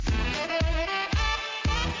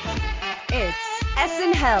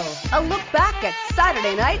SNL, a look back at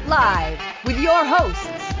Saturday Night Live with your hosts,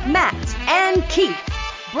 Matt and Keith.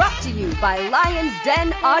 Brought to you by Lions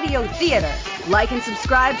Den Audio Theater. Like and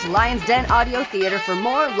subscribe to Lions Den Audio Theater for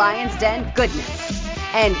more Lions Den goodness.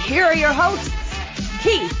 And here are your hosts,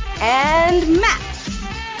 Keith and Matt.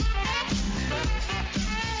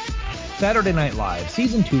 Saturday Night Live,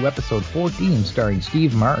 Season 2, Episode 14, starring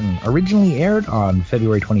Steve Martin, originally aired on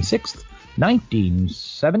February 26th,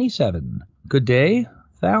 1977. Good day,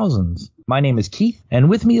 thousands. My name is Keith, and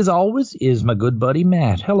with me as always is my good buddy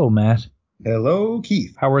Matt. Hello, Matt. Hello,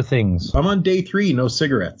 Keith. How are things? I'm on day 3, no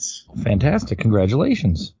cigarettes. Fantastic,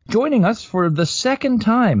 congratulations. Joining us for the second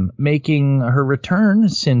time, making her return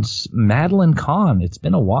since Madeline Kahn. It's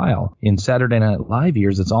been a while. In Saturday Night Live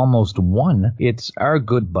years, it's almost one. It's our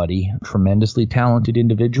good buddy, tremendously talented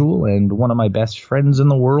individual, and one of my best friends in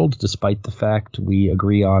the world, despite the fact we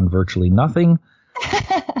agree on virtually nothing.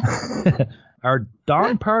 Our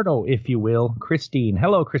Don Pardo, if you will, Christine.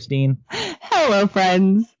 Hello, Christine. Hello,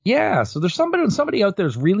 friends. Yeah, so there's somebody out there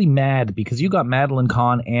who's really mad because you got Madeline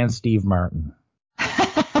Kahn and Steve Martin.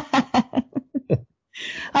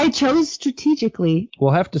 I chose strategically.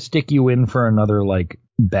 We'll have to stick you in for another,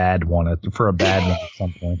 bad one, for a bad one at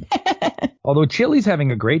some point. Although Chili's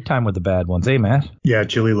having a great time with the bad ones, eh, Matt? Yeah,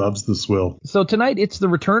 Chili loves the swill. So tonight it's the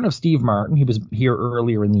return of Steve Martin. He was here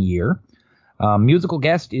earlier in the year. Musical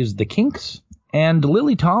guest is The Kinks, and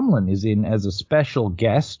Lily Tomlin is in as a special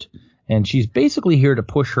guest. And she's basically here to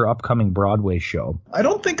push her upcoming Broadway show. I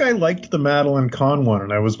don't think I liked the Madeline Kahn one,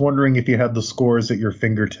 and I was wondering if you had the scores at your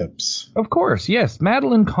fingertips. Of course, yes.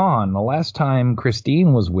 Madeline Kahn, the last time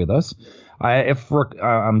Christine was with us.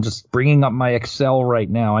 I'm just bringing up my Excel right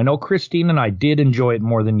now. I know Christine and I did enjoy it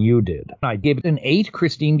more than you did. I gave it an 8,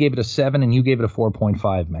 Christine gave it a 7, and you gave it a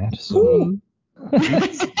 4.5, Matt. So.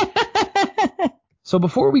 So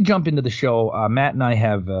before we jump into the show, Matt and I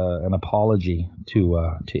have an apology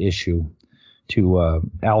to issue to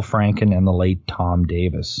Al Franken and the late Tom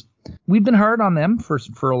Davis. We've been hard on them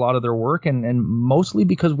for a lot of their work, and mostly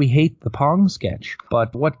because we hate the Pong sketch.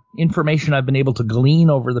 But what information I've been able to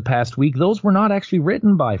glean over the past week, those were not actually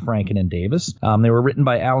written by Franken and Davis. They were written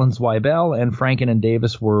by Alan Zweibel, and Franken and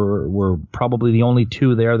Davis were probably the only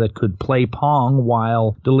two there that could play Pong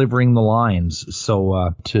while delivering the lines.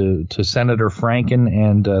 So to Senator Franken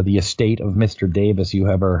and the estate of Mr. Davis, you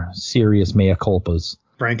have our serious mea culpas.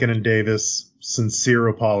 Franken and Davis, sincere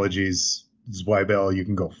apologies. Zweibel, you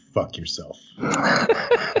can go fuck yourself.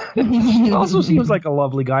 He also seems like a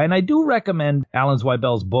lovely guy, and I do recommend Alan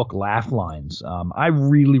Zweibel's book, Laugh Lines. I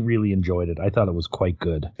really, really enjoyed it. I thought it was quite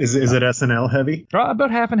good. Is it SNL heavy? About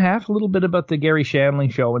half and half, a little bit about the Gary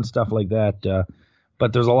Shandling show and stuff like that.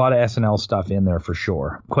 But there's a lot of SNL stuff in there for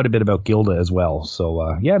sure. Quite a bit about Gilda as well. So,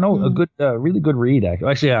 a good, really good read.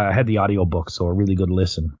 Actually, I had the audiobook, so a really good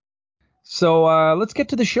listen. So let's get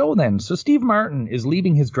to the show then. So Steve Martin is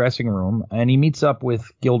leaving his dressing room, and he meets up with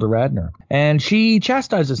Gilda Radner. And she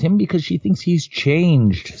chastises him because she thinks he's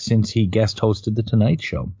changed since he guest hosted The Tonight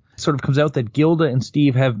Show. It sort of comes out that Gilda and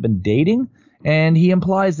Steve have been dating, and he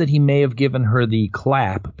implies that he may have given her the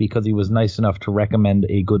clap because he was nice enough to recommend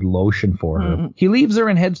a good lotion for her. He leaves her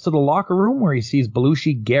and heads to the locker room where he sees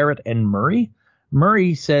Belushi, Garrett, and Murray.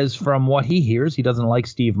 Murray says from what he hears, he doesn't like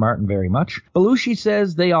Steve Martin very much. Belushi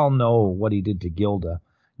says they all know what he did to Gilda.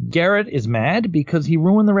 Garrett is mad because he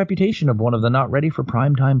ruined the reputation of one of the not ready for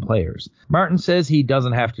primetime players. Martin says he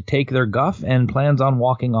doesn't have to take their guff and plans on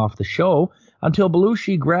walking off the show until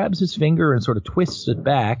Belushi grabs his finger and sort of twists it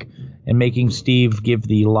back and making Steve give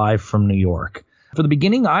the live from New York. For the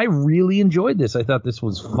beginning, I really enjoyed this. I thought this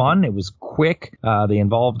was fun. It was quick. They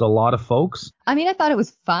involved a lot of folks. I mean, I thought it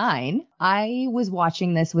was fine. I was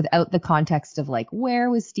watching this without the context of where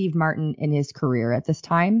was Steve Martin in his career at this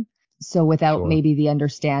time? So without maybe the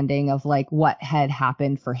understanding of what had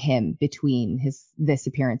happened for him between this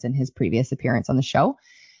appearance and his previous appearance on the show.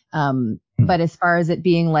 But as far as it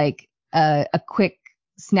being a quick,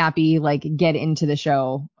 snappy, get into the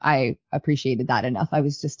show, I appreciated that enough. I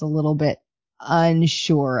was just a little bit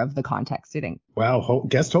unsure of the context, I think. Wow,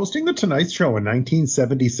 guest hosting The Tonight Show in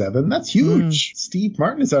 1977? That's huge. Steve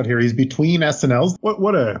Martin is out here. He's between SNLs.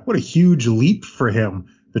 What a huge leap for him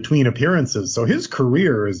between appearances. So his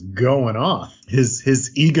career is going off.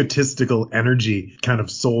 His egotistical energy kind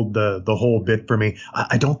of sold the whole bit for me.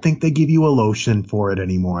 I don't think they give you a lotion for it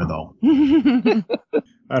anymore, though.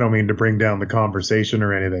 I don't mean to bring down the conversation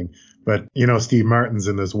or anything, but Steve Martin's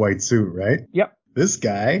in this white suit, right? Yep. This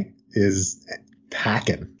guy is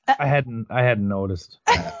packing. I hadn't noticed.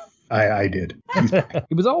 I did.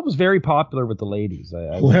 He was always very popular with the ladies.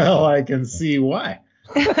 I can see why.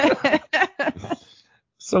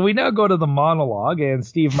 So we now go to the monologue, and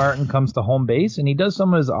Steve Martin comes to home base, and he does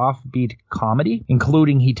some of his offbeat comedy,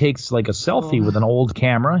 including he takes like a selfie with an old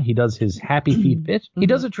camera. He does his Happy Feet bit. He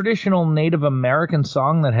does a traditional Native American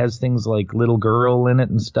song that has things like Little Girl in it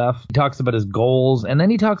and stuff. He talks about his goals, and then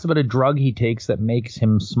he talks about a drug he takes that makes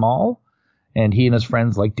him small, and he and his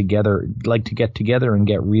friends like to get together and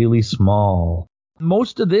get really small.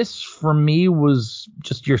 Most of this, for me, was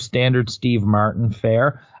just your standard Steve Martin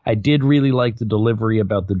fare. I did really like the delivery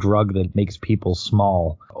about the drug that makes people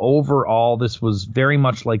small. Overall, this was very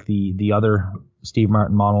much like the other Steve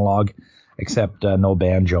Martin monologue, except no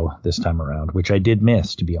banjo this time around, which I did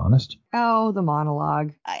miss, to be honest. Oh, the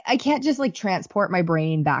monologue. I can't just like transport my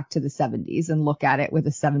brain back to the 70s and look at it with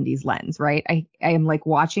a 70s lens, right? I am like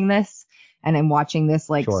watching this, and I'm watching this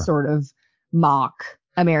like sort of mock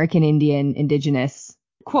American Indian, indigenous,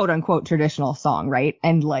 quote unquote traditional song, right?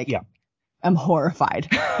 And like, I'm horrified.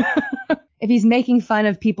 If he's making fun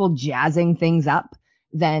of people jazzing things up,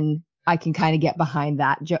 then I can kind of get behind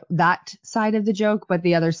that side of the joke. But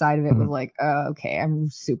the other side of it was like, oh, okay, I'm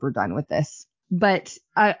super done with this. But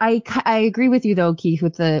I agree with you though, Keith,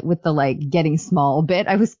 with the like getting small bit.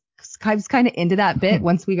 I was kind of into that bit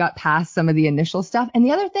once we got past some of the initial stuff. And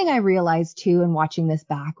the other thing I realized too in watching this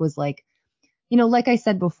back was like, you know, like I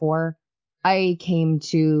said before, I came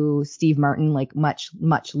to Steve Martin like much,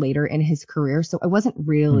 much later in his career. So I wasn't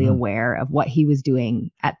really aware of what he was doing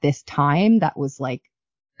at this time that was like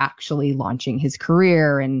actually launching his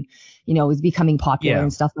career and, you know, was becoming popular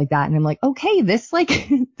and stuff like that. And I'm like, okay, this like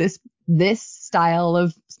this style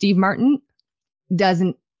of Steve Martin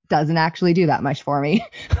doesn't actually do that much for me.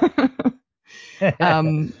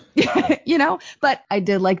 You know, but I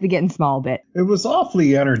did like the getting small bit. It was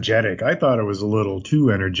awfully energetic. I thought it was a little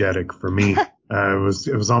too energetic for me. It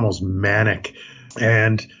was almost manic.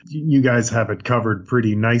 And you guys have it covered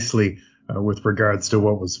pretty nicely with regards to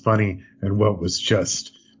what was funny and what was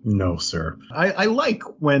just, no, sir. I like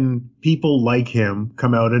when people like him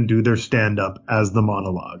come out and do their stand-up as the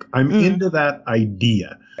monologue. I'm into that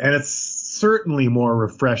idea. And it's certainly more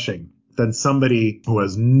refreshing than somebody who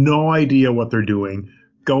has no idea what they're doing,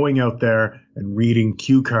 going out there and reading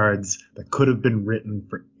cue cards that could have been written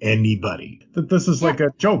for anybody. That this is like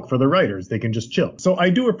a joke for the writers. They can just chill. So I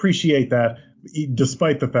do appreciate that,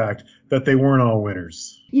 despite the fact that they weren't all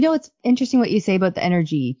winners. You know, it's interesting what you say about the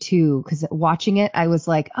energy too, because watching it, I was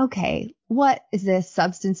like, okay, what is this?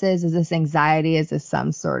 Substances? Is this anxiety? Is this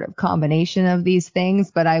some sort of combination of these things?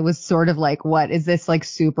 But I was sort of like, what is this like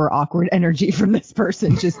super awkward energy from this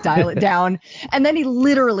person? Just dial it down. And then he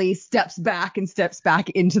literally steps back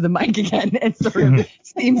into the mic again and sort of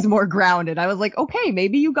seems more grounded. I was like, okay,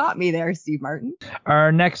 maybe you got me there, Steve Martin.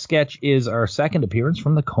 Our next sketch is our second appearance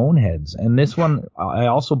from the Coneheads. And this one I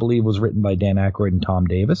also believe was written by Dan Aykroyd and Tom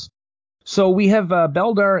Davis. So we have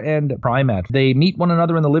Beldar and Primat. They meet one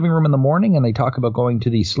another in the living room in the morning, and they talk about going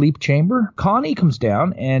to the sleep chamber. Connie comes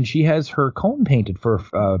down, and she has her cone painted for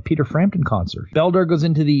Peter Frampton concert. Beldar goes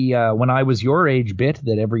into the When I Was Your Age bit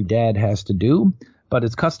that every dad has to do, but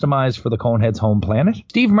it's customized for the Coneheads' home planet.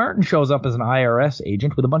 Steve Martin shows up as an IRS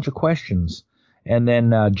agent with a bunch of questions. And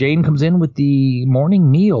then Jane comes in with the morning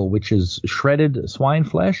meal, which is shredded swine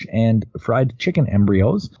flesh and fried chicken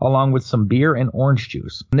embryos, along with some beer and orange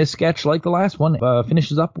juice. And this sketch, like the last one,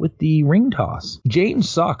 finishes up with the ring toss. Jane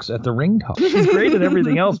sucks at the ring toss. She's great at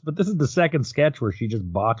everything else, but this is the second sketch where she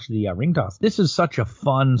just botched the ring toss. This is such a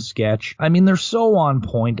fun sketch. I mean, they're so on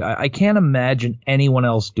point. I can't imagine anyone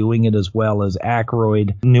else doing it as well as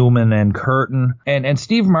Aykroyd, Newman, and Curtin. And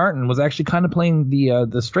Steve Martin was actually kind of playing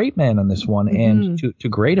the straight man on this one, and to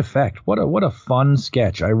great effect. What a fun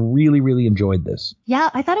sketch. I really, really enjoyed this. Yeah,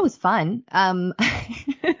 I thought it was fun.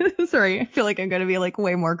 Sorry, I feel like I'm going to be like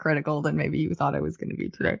way more critical than maybe you thought I was going to be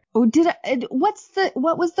today. Oh,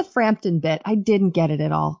 what was the Frampton bit? I didn't get it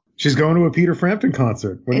at all. She's going to a Peter Frampton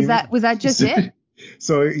concert. Was that just it?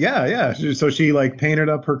 So yeah. So she like painted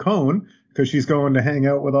up her cone because she's going to hang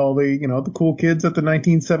out with all the, the cool kids at the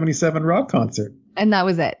 1977 rock concert. And that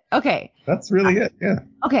was it. Okay. That's really it. Yeah.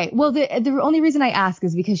 Okay. Well, the only reason I ask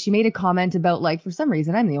is because she made a comment about like, for some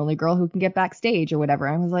reason, I'm the only girl who can get backstage or whatever.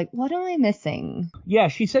 I was like, what am I missing? Yeah,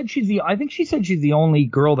 she said she's the only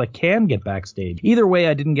girl that can get backstage. Either way,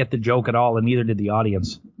 I didn't get the joke at all, and neither did the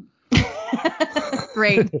audience.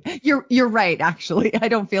 Great. You're right, actually. I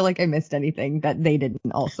don't feel like I missed anything that they didn't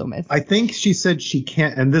also miss. I think she said she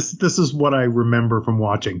can't, and this is what I remember from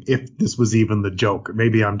watching, if this was even the joke.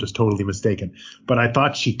 Maybe I'm just totally mistaken. But I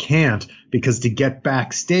thought she can't because to get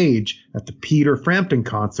backstage at the Peter Frampton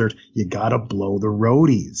concert, you gotta blow the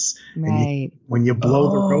roadies. Right. when you blow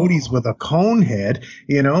the roadies with a cone head,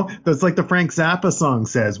 that's like the Frank Zappa song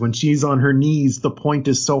says, when she's on her knees, the point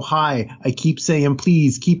is so high. I keep saying,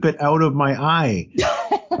 please keep it out of my eye.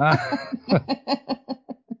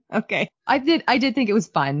 Okay. I did think it was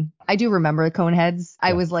fun. I do remember Coneheads.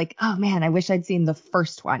 I was like, oh man, I wish I'd seen the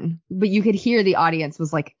first one. But you could hear the audience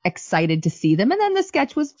was like excited to see them. And then the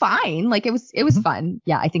sketch was fine. Like it was fun.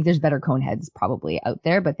 Yeah, I think there's better Coneheads probably out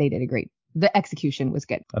there, but they did the execution was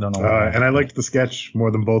good. I don't know. And I liked the sketch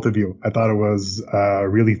more than both of you. I thought it was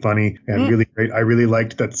really funny and really great. I really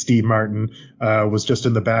liked that Steve Martin was just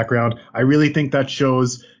in the background. I really think that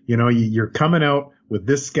shows, you're coming out with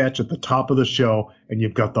this sketch at the top of the show and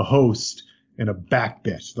you've got the host in a back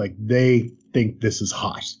bit. Like they think this is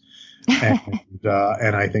hot. And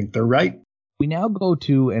I think they're right. We now go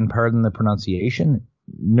to, and pardon the pronunciation,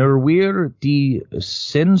 Nurweer die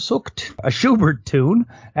Sehnsucht, a Schubert tune,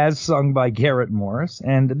 as sung by Garrett Morris.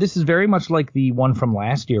 And this is very much like the one from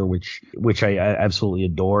last year, which I absolutely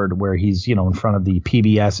adored, where he's, in front of the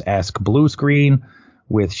PBS-esque blue screen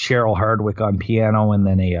with Cheryl Hardwick on piano and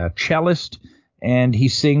then a cellist. And he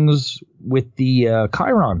sings with the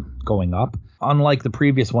chyron going up. Unlike the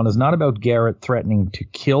previous one, is not about Garrett threatening to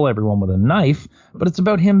kill everyone with a knife, but it's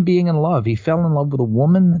about him being in love. He fell in love with a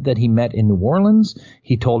woman that he met in New Orleans.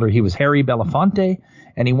 He told her he was Harry Belafonte,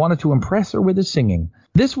 and he wanted to impress her with his singing.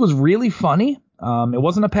 This was really funny. It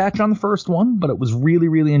wasn't a patch on the first one, but it was really,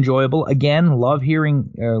 really enjoyable. Again, love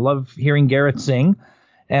hearing Garrett sing.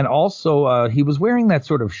 And also, he was wearing that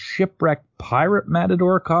sort of shipwrecked pirate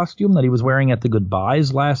matador costume that he was wearing at the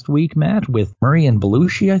Goodbyes last week, Matt, with Murray and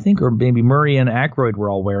Belushi, I think, or maybe Murray and Aykroyd were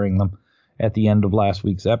all wearing them at the end of last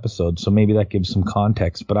week's episode. So maybe that gives some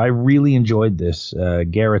context. But I really enjoyed this.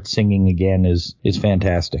 Garrett singing again is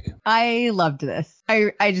fantastic. I loved this.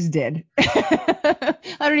 I just did.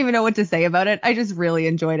 I don't even know what to say about it. I just really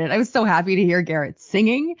enjoyed it. I was so happy to hear Garrett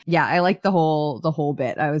singing. Yeah, I liked the whole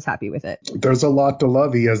bit. I was happy with it. There's a lot to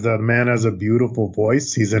love. The man has a beautiful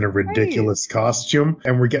voice. He's in a ridiculous costume,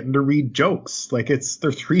 and we're getting to read jokes. Like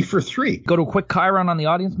they're 3 for 3. Go to a quick chyron on the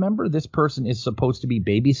audience member. This person is supposed to be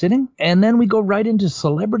babysitting. And then we go right into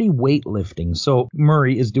celebrity weightlifting. So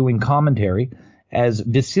Murray is doing commentary as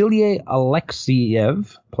Vasily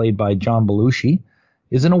Alexiev, played by John Belushi,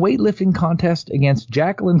 is in a weightlifting contest against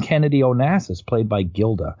Jacqueline Kennedy Onassis, played by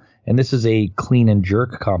Gilda. And this is a clean and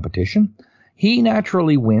jerk competition. He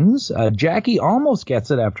naturally wins. Jackie almost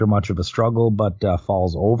gets it after much of a struggle, but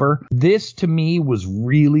falls over. This, to me, was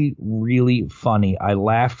really, really funny. I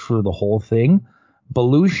laughed through the whole thing.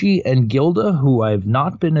 Belushi and Gilda, who I've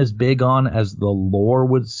not been as big on as the lore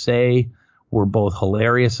would say, were both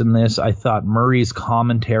hilarious in this. I thought Murray's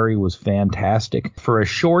commentary was fantastic. For a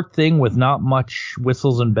short thing with not much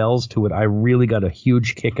whistles and bells to it, I really got a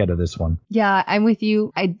huge kick out of this one. Yeah, I'm with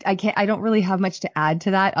you. I don't really have much to add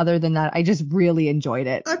to that other than that I just really enjoyed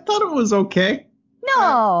it. I thought it was okay.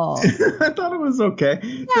 No. I thought it was okay.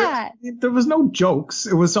 Yeah. There was no jokes.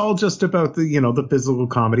 It was all just about the physical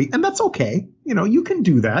comedy, and that's okay. You can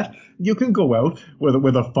do that. You can go out with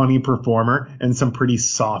a funny performer and some pretty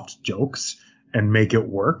soft jokes and make it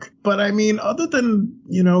work. But I mean, other than,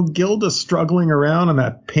 Gilda struggling around in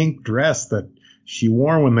that pink dress that she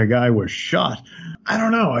wore when the guy was shot, I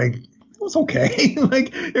don't know. It was okay.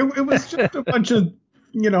 Like it was just a bunch of,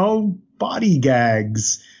 body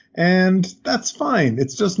gags. And that's fine.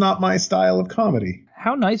 It's just not my style of comedy.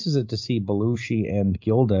 How nice is it to see Belushi and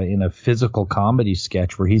Gilda in a physical comedy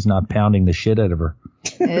sketch where he's not pounding the shit out of her?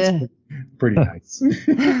 Pretty nice.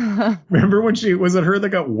 Remember when was it her that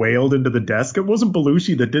got whaled into the desk? It wasn't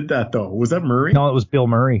Belushi that did that though. Was that Murray? No, it was Bill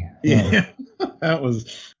Murray. Yeah. That was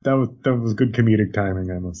good comedic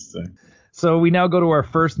timing, I must say. So we now go to our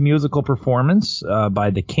first musical performance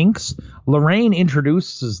by the Kinks. Lorraine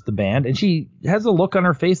introduces the band, and she has a look on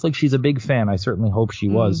her face like she's a big fan. I certainly hope she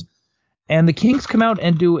was. And the Kinks come out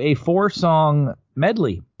and do a 4-song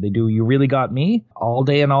medley. They do You Really Got Me, All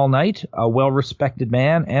Day and All Night, A Well-Respected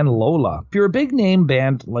Man, and Lola. If you're a big name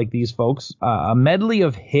band like these folks, a medley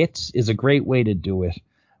of hits is a great way to do it.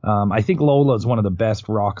 I think Lola is one of the best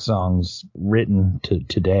rock songs written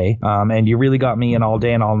today. And You Really Got Me and All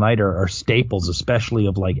Day and All Night are staples, especially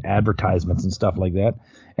of like advertisements and stuff like that.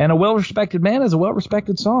 And A Well-Respected Man is a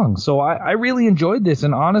well-respected song. So I really enjoyed this.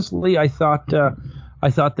 And honestly, I thought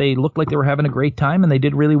they looked like they were having a great time, and they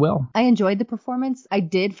did really well. I enjoyed the performance. I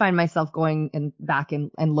did find myself going back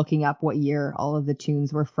and looking up what year all of the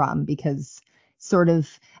tunes were from, because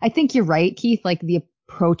I think you're right, Keith, like the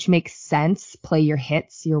approach makes sense. Play your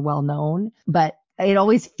hits, you're well known. But it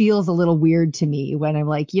always feels a little weird to me when I'm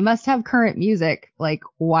like, you must have current music. Like,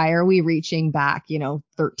 why are we reaching back,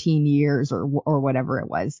 13 years or whatever it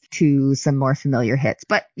was to some more familiar hits?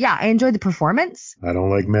 But yeah, I enjoyed the performance. I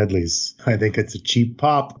don't like medleys. I think it's a cheap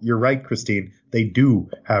pop. You're right, Christine. They do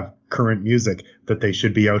have current music that they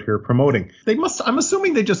should be out here promoting. I'm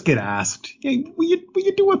assuming they just get asked, hey, will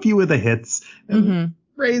you do a few of the hits? And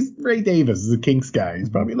Ray Davis is a Kinks guy. He's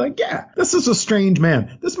probably like, yeah, this is a strange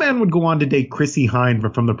man. This man would go on to date Chrissie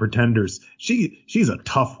Hynde from The Pretenders. She's a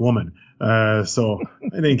tough woman. So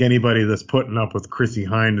I think anybody that's putting up with Chrissie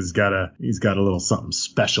Hynde he's got a little something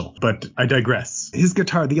special. But I digress. His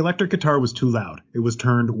guitar, the electric guitar, was too loud. It was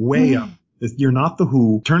turned way up. You're not the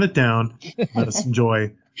Who. Turn it down. Let us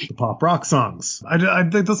enjoy the pop rock songs. I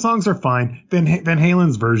think the songs are fine. Van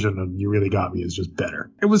Halen's version of You Really Got Me is just better.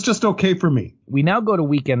 It was just okay for me. We now go to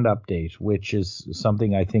Weekend Update, which is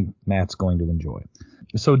something I think Matt's going to enjoy.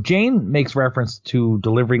 So Jane makes reference to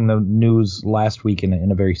delivering the news last week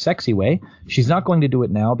in a very sexy way. She's not going to do it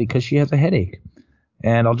now because she has a headache.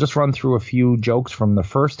 And I'll just run through a few jokes from the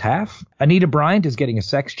first half. Anita Bryant is getting a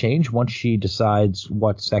sex change once she decides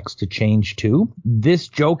what sex to change to. This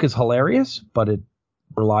joke is hilarious, but it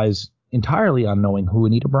relies entirely on knowing who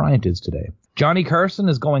Anita Bryant is today. Johnny Carson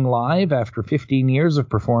is going live after 15 years of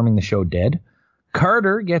performing the show Dead.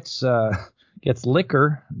 Carter gets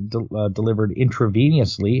liquor delivered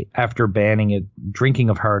intravenously after banning drinking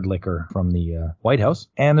of hard liquor from the White House.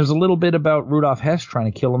 And there's a little bit about Rudolf Hess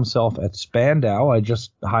trying to kill himself at Spandau. I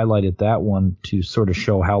just highlighted that one to sort of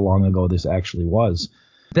show how long ago this actually was.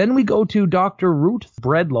 Then we go to Dr. Ruth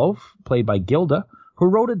Breadloaf, played by Gilda, who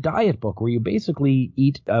wrote a diet book where you basically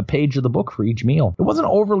eat a page of the book for each meal. It wasn't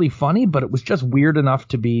overly funny, but it was just weird enough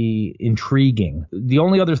to be intriguing. The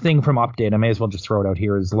only other thing from Update, I may as well just throw it out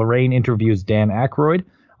here, is Lorraine interviews Dan Aykroyd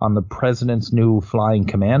on the president's new flying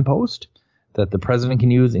command post that the president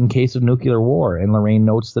can use in case of nuclear war. And Lorraine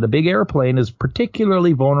notes that a big airplane is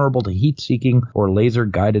particularly vulnerable to heat-seeking or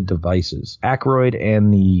laser-guided devices. Aykroyd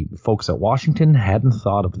and the folks at Washington hadn't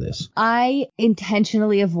thought of this. I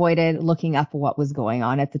intentionally avoided looking up what was going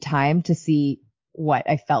on at the time to see what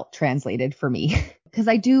I felt translated for me. Because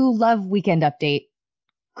I do love Weekend Update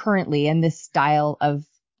currently and this style of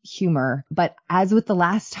humor. But as with the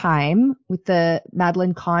last time, with the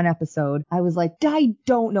Madeline Kahn episode, I was like, I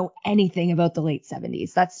don't know anything about the late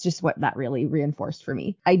 70s. That's just what that really reinforced for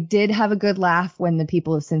me. I did have a good laugh when the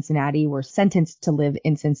people of Cincinnati were sentenced to live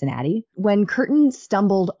in Cincinnati. When Curtin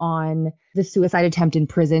stumbled on the suicide attempt in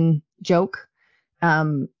prison joke,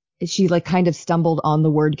 she kind of stumbled on the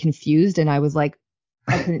word confused. And I was like,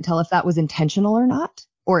 I couldn't tell if that was intentional or not,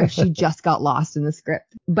 or if she just got lost in the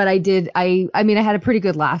script. But I had a pretty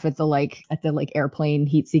good laugh at the airplane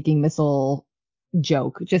heat-seeking missile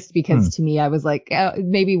joke, just because to me, I was like,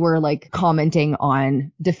 maybe we're commenting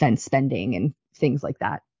on defense spending and things like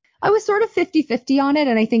that. I was sort of 50-50 on it.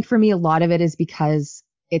 And I think for me, a lot of it is because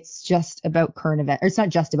it's just about current events, or it's not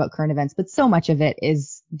just about current events, but so much of it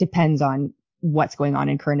depends on what's going on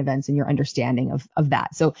in current events and your understanding of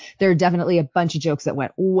that. So there are definitely a bunch of jokes that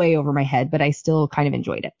went way over my head, but I still kind of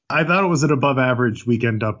enjoyed it. I thought it was an above average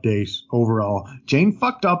Weekend Update overall. Jane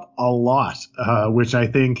fucked up a lot, which I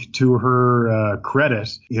think to her credit,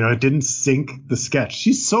 it didn't sink the sketch.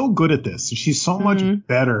 She's so good at this. She's so much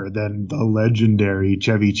better than the legendary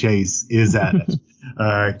Chevy Chase is at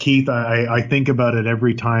it. Keith, I think about it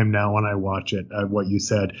every time now when I watch it, what you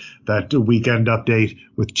said, that Weekend Update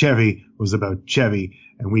with Chevy was about Chevy,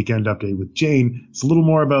 and Weekend Update with Jane, it's a little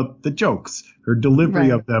more about the jokes. Her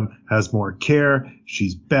delivery of them has more care.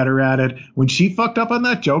 She's better at it. When she fucked up on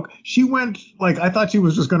that joke, she went I thought she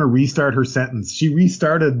was just going to restart her sentence. She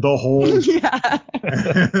restarted the whole. Yeah.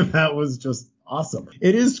 That was just awesome.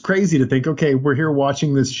 It is crazy to think, okay, we're here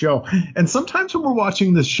watching this show. And sometimes when we're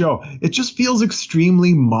watching this show, it just feels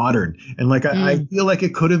extremely modern. And I feel like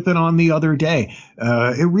it could have been on the other day.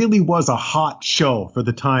 It really was a hot show for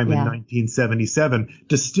the time in 1977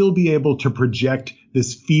 to still be able to project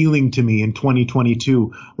this feeling to me in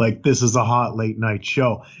 2022, like this is a hot late night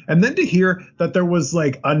show. And then to hear that there was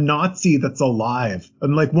a Nazi that's alive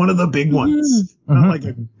and one of the big ones, not like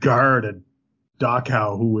a guard at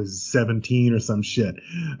Dachau who was 17 or some shit.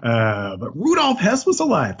 But Rudolf Hess was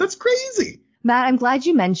alive. That's crazy. Matt, I'm glad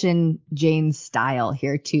you mentioned Jane's style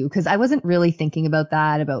here too, because I wasn't really thinking about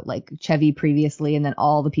that, about Chevy previously and then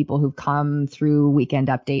all the people who've come through Weekend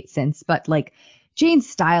Update since. But Jane's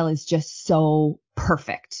style is just so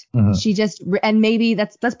perfect. She just, and maybe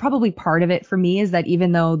that's probably part of it for me, is that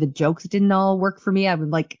even though the jokes didn't all work for me,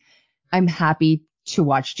 I'm happy to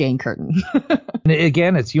watch Jane Curtin. And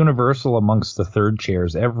again, it's universal amongst the third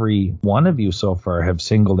chairs. Every one of you so far have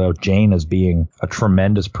singled out Jane as being a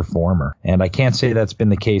tremendous performer. And I can't say that's been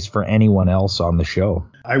the case for anyone else on the show.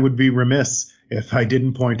 I would be remiss if I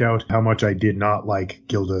didn't point out how much I did not like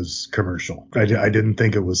Gilda's commercial. I didn't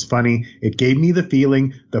think it was funny. It gave me the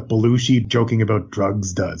feeling that Belushi joking about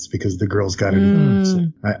drugs does, because the girl's got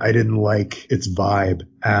it. I didn't like its vibe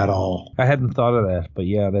at all. I hadn't thought of that, but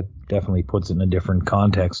yeah, that definitely puts it in a different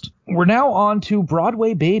context. We're now on to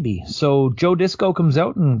Broadway Baby. So Joe Disco comes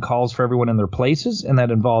out and calls for everyone in their places, and that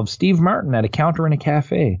involves Steve Martin at a counter in a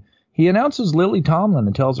cafe. He announces Lily Tomlin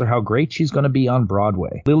and tells her how great she's going to be on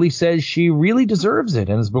Broadway. Lily says she really deserves it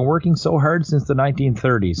and has been working so hard since the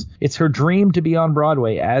 1930s. It's her dream to be on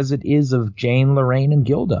Broadway, as it is of Jane, Lorraine, and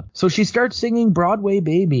Gilda. So she starts singing Broadway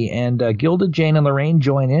Baby, and Gilda, Jane, and Lorraine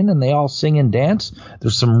join in, and they all sing and dance.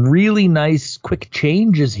 There's some really nice quick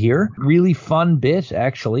changes here. Really fun bit,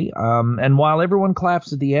 actually. And while everyone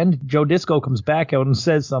claps at the end, Joe Disco comes back out and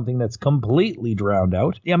says something that's completely drowned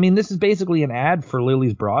out. I mean, this is basically an ad for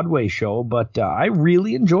Lily's Broadway show, but I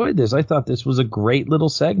really enjoyed this. I thought this was a great little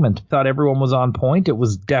segment. Thought everyone was on point. It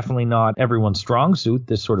was definitely not everyone's strong suit,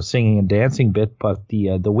 this sort of singing and dancing bit, but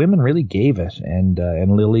the women really gave it, and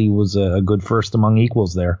Lily was a good first among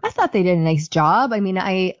equals there. I thought they did a nice job. I mean,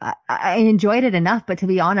 I enjoyed it enough, but to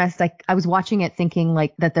be honest, like, I was watching it thinking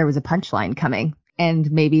like that there was a punchline coming.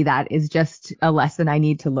 And maybe that is just a lesson I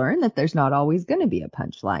need to learn, that there's not always going to be a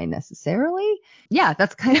punchline necessarily. Yeah,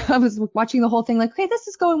 that's kind of, I was watching the whole thing like, okay, this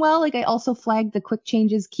is going well. Like, I also flagged the quick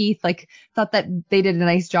changes, Keith. Like, thought that they did a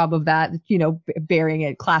nice job of that, you know, burying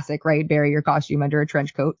it, classic, right? Bury your costume under a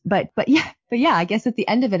trench coat. But yeah, I guess at the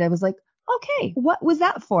end of it, I was like, okay, what was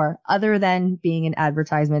that for? Other than being an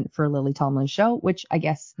advertisement for Lily Tomlin's show, which I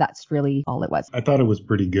guess that's really all it was. I thought it was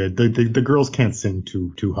pretty good. The girls can't sing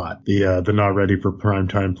too hot. The not ready for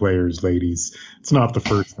primetime players, ladies. It's not the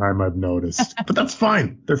first time I've noticed, but that's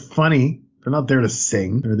fine. They're funny. They're not there to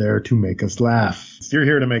sing. They're there to make us laugh. So you're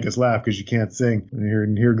here to make us laugh because you can't sing.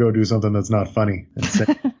 And here, go do something that's not funny and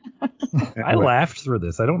sing. Anyway. I laughed through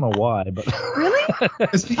this. I don't know why, but really,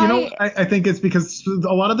 I think it's because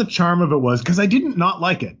a lot of the charm of it was because I didn't not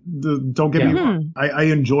like it. Don't get me wrong. I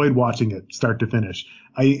enjoyed watching it start to finish.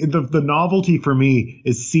 The novelty for me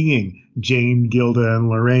is seeing Jane, Gilda, and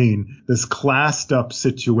Lorraine, this classed up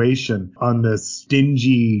situation on this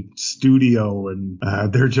dingy studio, and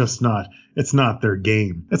they're just not. It's not their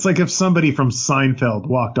game. It's like if somebody from Seinfeld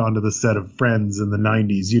walked onto the set of Friends in the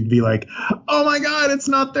 90s, you'd be like, oh my God, it's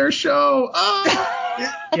not their show. Oh!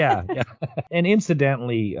 Yeah. And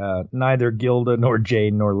incidentally, neither Gilda nor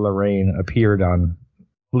Jane nor Lorraine appeared on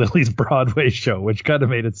Lily's Broadway show, which kind of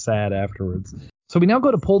made it sad afterwards. So we now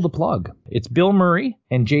go to Pull the Plug. It's Bill Murray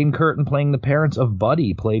and Jane Curtin playing the parents of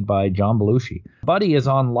Buddy, played by John Belushi. Buddy is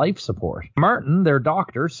on life support. Martin, their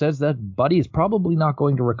doctor, says that Buddy is probably not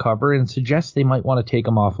going to recover and suggests they might want to take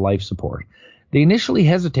him off life support. They initially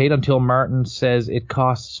hesitate until Martin says it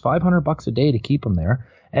costs $500 a day to keep him there,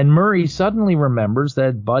 and Murray suddenly remembers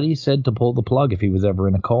that Buddy said to pull the plug if he was ever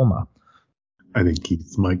in a coma. I think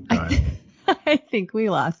Keith's mic died. I think we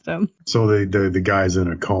lost him. So the guy's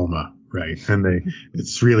in a coma. Right. And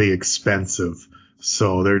it's really expensive.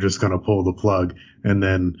 So they're just going to pull the plug. And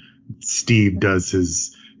then Steve does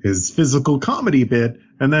his physical comedy bit.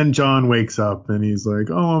 And then John wakes up and he's like,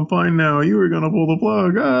 oh, I'm fine now. You were going to pull the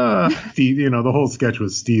plug. The whole sketch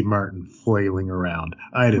was Steve Martin flailing around.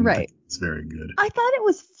 I didn't think it's very good. I thought it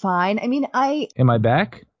was fine. I mean, Am I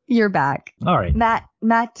back? You're back. All right. Matt,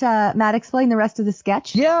 explain the rest of the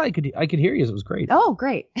sketch. Yeah, I could hear you. It was great. Oh,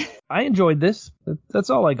 great. I enjoyed this. That's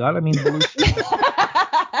all I got. I mean,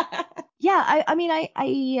 yeah,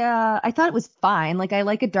 I thought it was fine. Like, I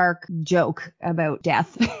like a dark joke about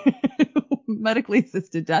death, medically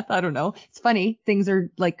assisted death. I don't know. It's funny. Things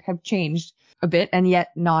are have changed a bit, and yet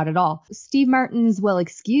not at all. Steve Martin's, well,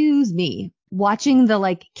 excuse me, watching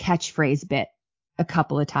the catchphrase bit a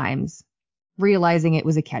couple of times. Realizing it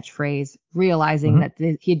was a catchphrase, realizing that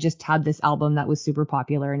he had just had this album that was super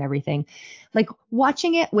popular and everything. Like,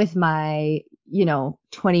 watching it with my,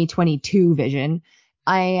 2022 vision,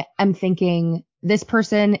 I am thinking this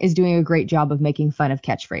person is doing a great job of making fun of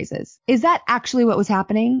catchphrases. Is that actually what was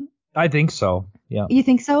happening? I think so. Yeah. You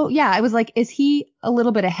think so? Yeah. I was like, is he a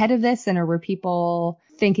little bit ahead of this? And or were people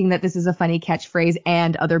thinking that this is a funny catchphrase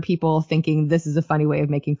and other people thinking this is a funny way of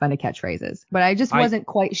making fun of catchphrases? But I just wasn't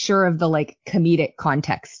quite sure of the comedic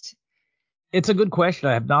context. It's a good question.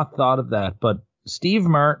 I have not thought of that. But Steve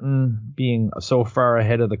Martin being so far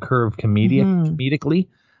ahead of the curve comedically,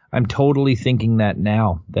 I'm totally thinking that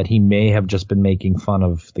now, that he may have just been making fun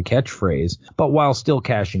of the catchphrase, but while still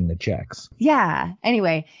cashing the checks. Yeah.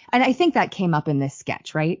 Anyway, and I think that came up in this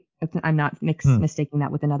sketch, right? I'm not mistaking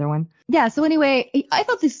that with another one. Yeah. So anyway, I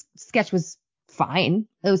thought this sketch was fine.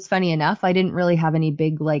 It was funny enough. I didn't really have any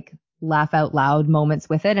big like laugh out loud moments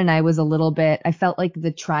with it. And I was I felt like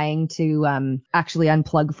the trying to actually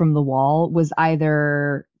unplug from the wall was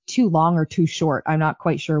either too long or too short. I'm not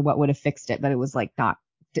quite sure what would have fixed it, but it was like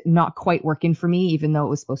not quite working for me, even though it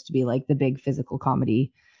was supposed to be like the big physical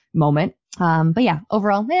comedy moment. But yeah,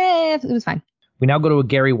 overall, it was fine. We now go to a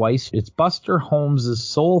Gary Weiss. It's Buster Holmes'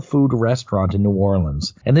 soul food restaurant in New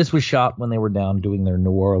Orleans. And this was shot when they were down doing their New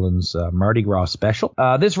Orleans Mardi Gras special.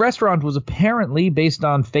 This restaurant was apparently based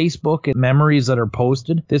on Facebook and memories that are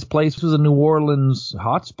posted. This place was a New Orleans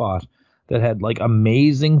hotspot that had like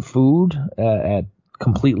amazing food at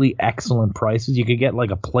completely excellent prices. You could get like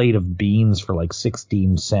a plate of beans for like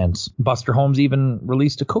 16 cents. Buster Holmes even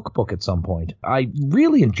released a cookbook at some point. I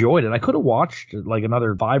really enjoyed it. I could have watched like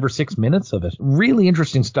another 5 or 6 minutes of it. Really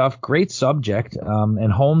interesting stuff. Great subject.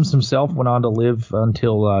 And Holmes himself went on to live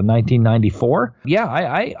until 1994. Yeah,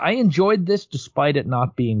 I enjoyed this despite it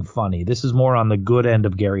not being funny. This is more on the good end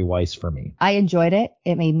of Gary Weiss for me. I enjoyed it.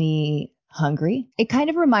 It made me hungry. It kind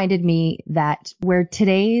of reminded me that where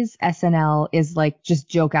today's SNL is like just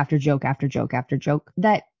joke after joke after joke after joke,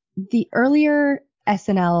 that the earlier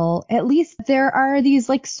SNL, at least there are these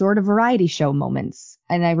like sort of variety show moments.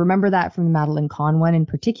 And I remember that from the Madeline Kahn one in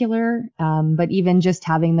particular. But even just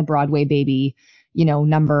having the Broadway Baby,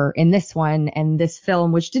 number in this one and this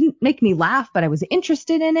film, which didn't make me laugh, but I was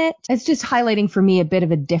interested in it. It's just highlighting for me a bit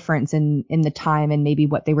of a difference in the time and maybe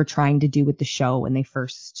what they were trying to do with the show when they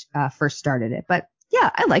first started it. But yeah,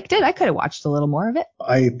 I liked it. I could have watched a little more of it.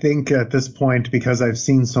 I think at this point, because I've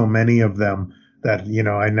seen so many of them, that,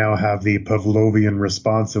 I now have the Pavlovian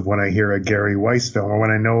response of when I hear a Gary Weiss film,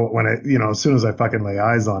 or as soon as I fucking lay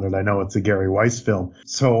eyes on it, I know it's a Gary Weiss film.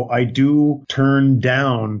 So I do turn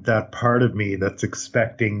down that part of me that's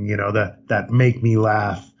expecting, that make me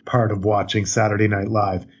laugh part of watching Saturday Night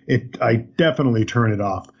Live. I definitely turn it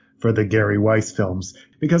off for the Gary Weiss films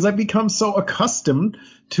because I've become so accustomed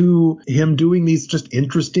to him doing these just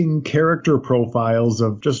interesting character profiles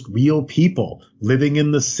of just real people living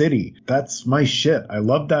in the city. That's my shit. I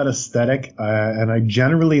love that aesthetic, and I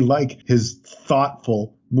generally like his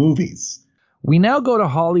thoughtful movies. We now go to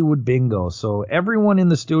Hollywood Bingo, so everyone in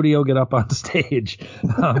the studio get up on stage.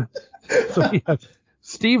 So we have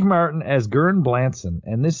Steve Martin as Gern Blanson,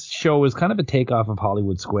 and this show is kind of a takeoff of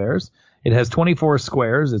Hollywood Squares. It has 24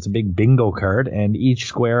 squares. It's a big bingo card, and each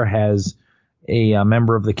square has a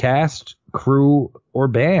member of the cast, crew, or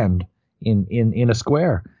band in a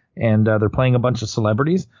square. And they're playing a bunch of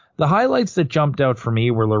celebrities. The highlights that jumped out for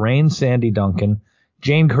me were Lorraine Sandy Duncan,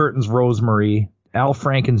 Jane Curtin's Rosemarie, Al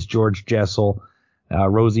Franken's George Jessel,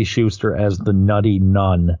 Rosie Schuster as the Nutty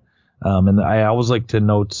Nun. And I always like to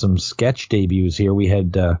note some sketch debuts here. We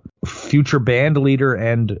had future band leader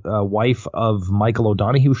and wife of Michael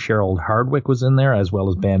O'Donoghue, Cheryl Hardwick, was in there, as well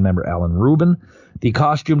as band member Alan Rubin. The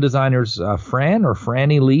costume designers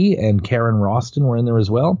Franny Lee and Karen Roston were in there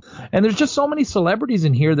as well. And there's just so many celebrities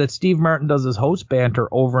in here that Steve Martin does his host banter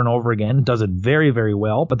over and over again, does it very, very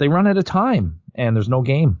well, but they run out of time and there's no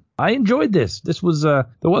game. I enjoyed this. This was there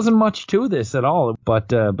wasn't much to this at all,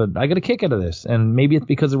 but I got a kick out of this, and maybe it's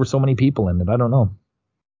because there were so many people in it. I don't know.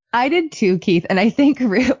 I did too, Keith, and I think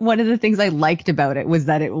one of the things I liked about it was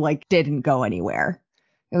that it like didn't go anywhere.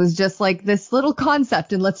 It was just like this little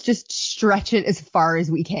concept, and let's just stretch it as far as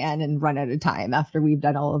we can and run out of time after we've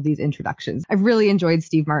done all of these introductions. I really enjoyed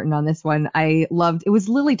Steve Martin on this one. I loved, it was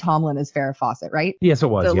Lily Tomlin as Farrah Fawcett, right? Yes, it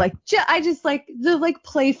was. So yeah. I just like the like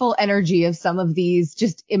playful energy of some of these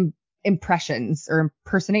just impressions or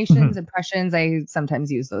impersonations, impressions. I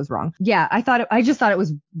sometimes use those wrong. Yeah, I just thought it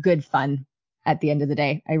was good fun. At the end of the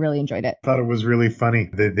day, I really enjoyed it. I thought it was really funny.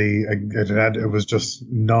 It was just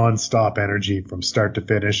nonstop energy from start to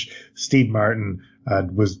finish. Steve Martin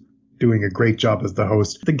was doing a great job as the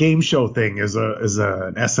host. The game show thing is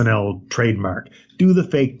an SNL trademark. Do the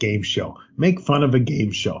fake game show. Make fun of a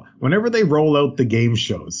game show. Whenever they roll out the game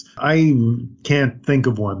shows, I can't think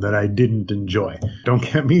of one that I didn't enjoy. Don't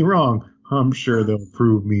get me wrong. I'm sure they'll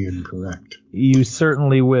prove me incorrect. You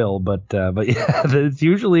certainly will, but yeah, it's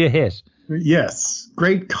usually a hit. Yes,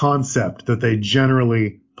 great concept that they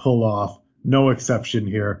generally pull off no exception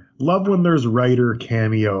here. Love when there's writer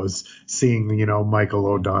cameos, seeing, Michael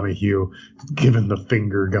O'Donoghue giving the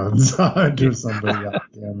finger guns to somebody on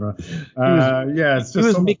camera. It's just he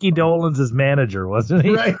was Mickey Dolenz' manager, wasn't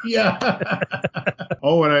he? Right, yeah.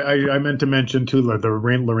 Oh, and I meant to mention too,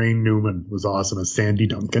 Lorraine Newman was awesome as Sandy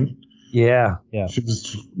Duncan. Yeah. She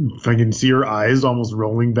was, if I can see her eyes almost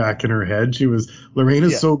rolling back in her head. Lorraine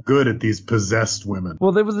is so good at these possessed women.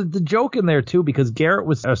 Well, there was the joke in there too, because Garrett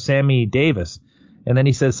was Sammy Davis. And then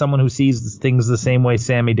he says someone who sees things the same way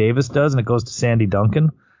Sammy Davis does, and it goes to Sandy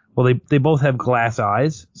Duncan. Well, they both have glass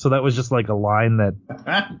eyes. So that was just like a line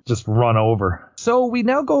that just run over. So we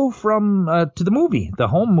now go from to the movie, the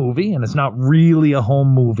home movie. And it's not really a home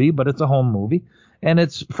movie, but it's a home movie. And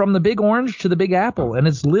it's From the Big Orange to the Big Apple. And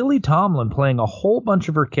it's Lily Tomlin playing a whole bunch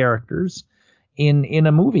of her characters in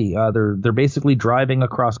a movie. They're basically driving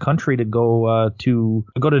across country to go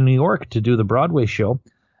to New York to do the Broadway show.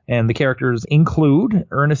 And the characters include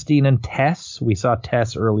Ernestine and Tess. We saw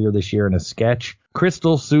Tess earlier this year in a sketch.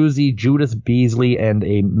 Crystal, Susie, Judith Beasley, and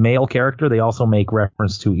a male character. They also make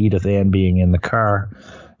reference to Edith Ann being in the car.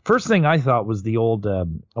 First thing I thought was the old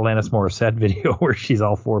Alanis Morissette video where she's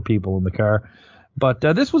all four people in the car. But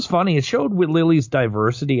this was funny. It showed with Lily's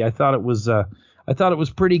diversity. I thought it was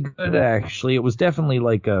pretty good, actually. It was definitely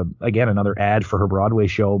like again another ad for her Broadway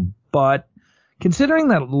show. But considering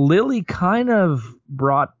that Lily kind of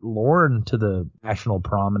brought Lorne to the national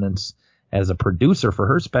prominence as a producer for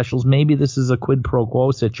her specials, maybe this is a quid pro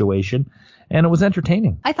quo situation. And it was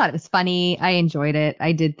entertaining. I thought it was funny. I enjoyed it.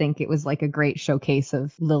 I did think it was like a great showcase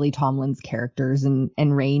of Lily Tomlin's characters and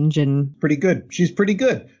range. And pretty good. She's pretty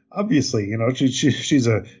good. Obviously, she's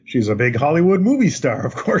a big Hollywood movie star.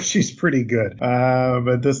 Of course, she's pretty good.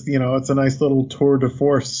 But this, it's a nice little tour de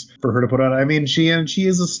force for her to put on. I mean, she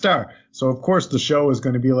is a star. So, of course, the show is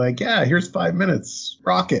going to be like, yeah, here's 5 minutes.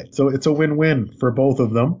 Rock it. So it's a win-win for both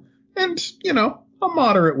of them. And, a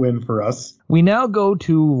moderate win for us. We now go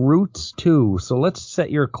to Roots 2. So let's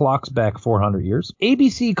set your clocks back 400 years.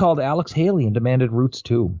 ABC called Alex Haley and demanded Roots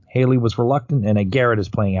 2. Haley was reluctant, and Garrett is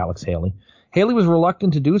playing Alex Haley. Haley was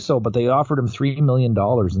reluctant to do so, but they offered him $3 million,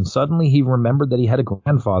 and suddenly he remembered that he had a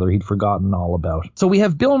grandfather he'd forgotten all about. So we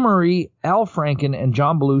have Bill Murray, Al Franken, and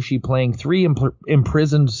John Belushi playing three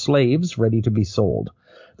imprisoned slaves ready to be sold.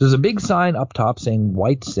 There's a big sign up top saying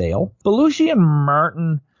White Sale. Belushi and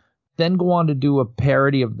Martin then go on to do a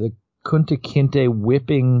parody of the Kunta Kinte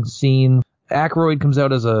whipping scene. Aykroyd comes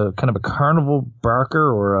out as a kind of a carnival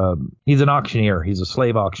barker, or he's an auctioneer. He's a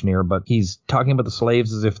slave auctioneer, but he's talking about the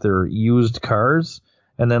slaves as if they're used cars.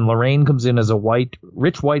 And then Lorraine comes in as a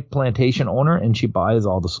rich white plantation owner, and she buys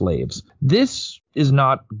all the slaves. This is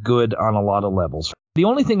not good on a lot of levels. The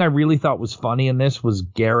only thing I really thought was funny in this was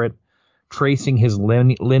Garrett tracing his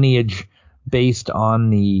lineage based on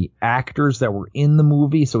the actors that were in the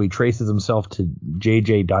movie. So he traces himself to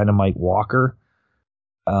J.J. Dynamite Walker.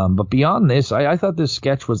 But beyond this, I thought this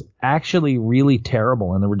sketch was actually really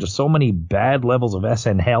terrible, and there were just so many bad levels of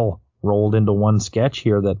SNL rolled into one sketch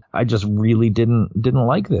here that I just really didn't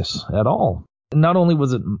like this at all. Not only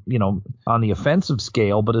was it, on the offensive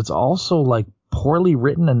scale, but it's also like poorly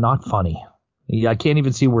written and not funny. I can't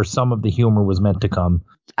even see where some of the humor was meant to come.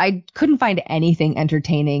 I couldn't find anything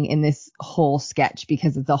entertaining in this whole sketch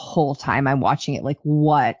because the whole time I'm watching it, like,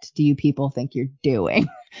 what do you people think you're doing?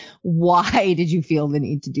 Why did you feel the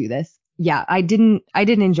need to do this? Yeah, I didn't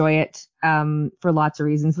enjoy it for lots of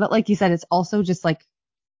reasons. But like you said, it's also just like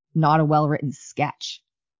not a well-written sketch.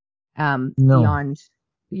 No. Beyond,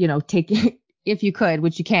 take, if you could,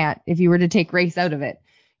 which you can't, if you were to take race out of it.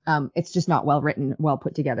 It's just not well written, well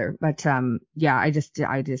put together. But yeah, I just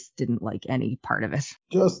didn't like any part of it.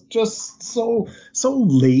 Just so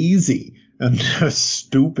lazy and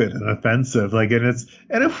stupid and offensive. Like, and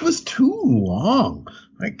it was too long.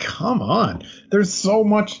 Like, come on. There's so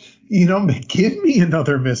much, give me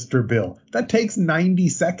another Mr. Bill. That takes 90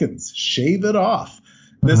 seconds. Shave it off.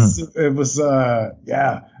 It was,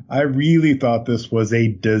 I really thought this was a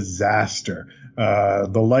disaster.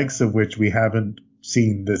 The likes of which we haven't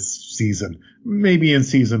seen this season, maybe in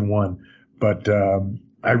season 1. But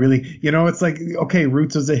I really, it's like, okay,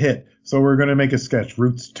 Roots is a hit, so we're going to make a sketch,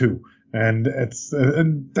 Roots 2. And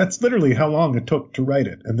that's literally how long it took to write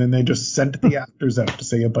it. And then they just sent the actors out to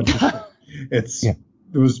say a bunch of shit.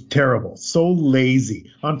 It was terrible. So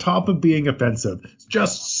lazy. On top of being offensive,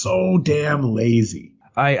 just so damn lazy.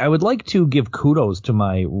 I would like to give kudos to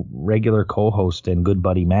my regular co-host and good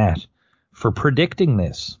buddy Matt for predicting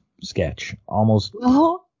this sketch almost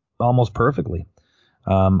perfectly.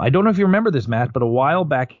 I don't know if you remember this, Matt, but a while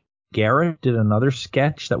back Garrett did another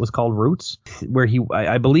sketch that was called Roots, where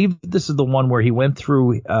I believe this is the one where he went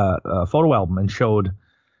through a photo album and showed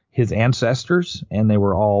his ancestors, and they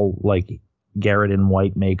were all like Garrett in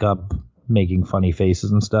white makeup, making funny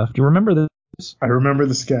faces and stuff. Do you remember this? I remember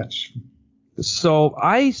the sketch. So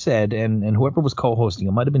I said, and whoever was co-hosting,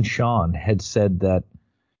 it might have been Sean, had said that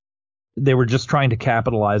they were just trying to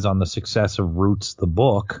capitalize on the success of Roots, the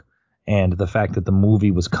book, and the fact that the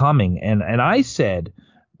movie was coming. And I said,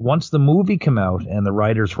 once the movie came out and the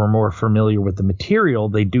writers were more familiar with the material,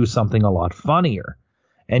 they do something a lot funnier.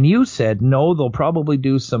 And you said, no, they'll probably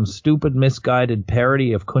do some stupid, misguided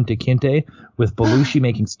parody of Kunta Kinte with Belushi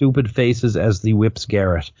making stupid faces as the whips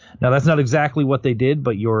Garrett. Now, that's not exactly what they did,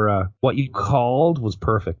 but your what you called was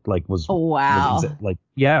perfect. Oh, wow.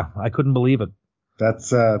 Yeah, I couldn't believe it.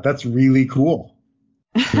 That's really cool.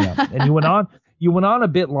 Yeah. And you went on a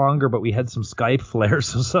bit longer, but we had some Skype flares,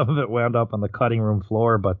 so some of it wound up on the cutting room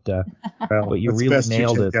floor. But you really best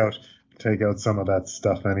nailed you it. Take out some of that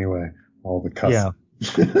stuff anyway. All the cuss. Yeah.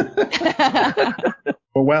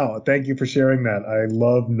 Well, wow, thank you for sharing that. I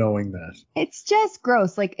love knowing that. It's just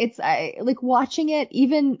gross. Like like watching it,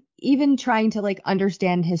 even trying to like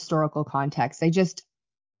understand historical context. I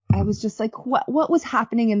was just like, what was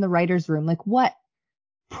happening in the writer's room? Like, what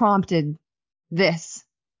prompted this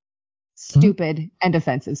stupid and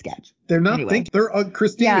offensive sketch? They're not thinking. They're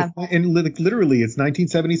Christine, and literally, it's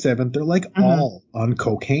 1977. They're like all on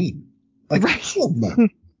cocaine. Like all of them.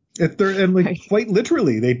 If they're quite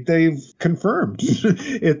literally, they've confirmed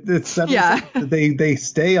it's they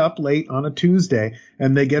stay up late on a Tuesday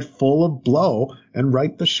and they get full of blow and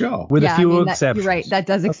write the show with a few exceptions. You're right, that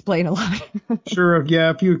does explain a lot. Sure,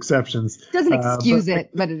 a few exceptions. Doesn't excuse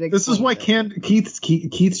it, but it explains. This is why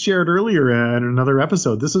Keith shared earlier in another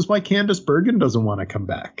episode. This is why Candice Bergen doesn't want to come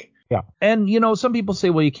back. Yeah. And, some people say,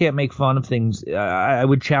 well, you can't make fun of things. I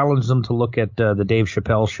would challenge them to look at the Dave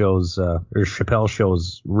Chappelle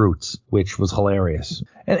show's Roots, which was hilarious.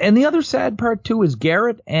 And the other sad part, too, is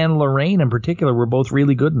Garrett and Lorraine in particular were both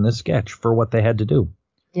really good in this sketch for what they had to do.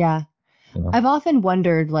 Yeah. I've often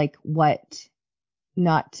wondered,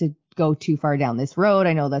 not to go too far down this road.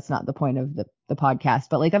 I know that's not the point of the podcast,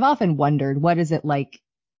 but, I've often wondered, what is it like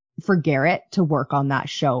for Garrett to work on that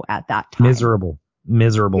show at that time?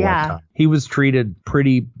 Miserable at times. He was treated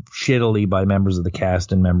pretty shittily by members of the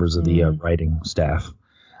cast and members of the writing staff,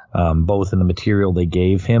 both in the material they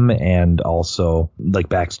gave him and also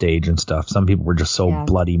backstage and stuff. Some people were just so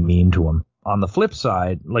bloody mean to him. On the flip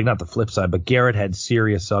side, not the flip side, but Garrett had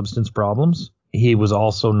serious substance problems. He was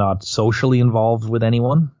also not socially involved with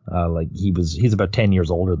anyone. He's about 10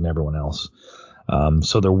 years older than everyone else.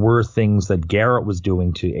 So there were things that Garrett was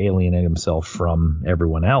doing to alienate himself from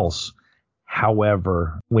everyone else.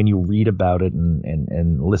 However, when you read about it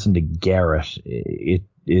and listen to Garrett,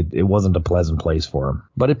 it wasn't a pleasant place for him.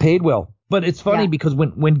 But it paid well. But it's funny because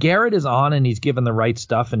when Garrett is on and he's given the right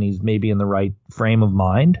stuff and he's maybe in the right frame of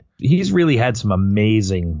mind, he's really had some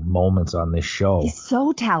amazing moments on this show. He's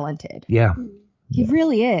so talented. Yeah. He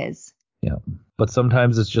really is. Yeah. But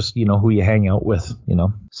sometimes it's just, who you hang out with,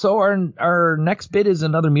 So our next bit is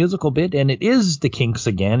another musical bit, and it is the Kinks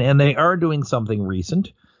again, and they are doing something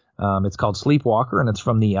recent. It's called Sleepwalker, and it's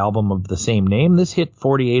from the album of the same name. This hit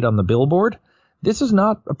 48 on the Billboard. This is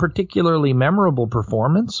not a particularly memorable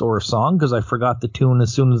performance or a song because I forgot the tune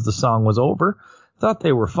as soon as the song was over. Thought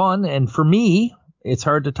they were fun, and for me, it's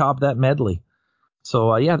hard to top that medley.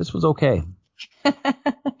 So, this was okay.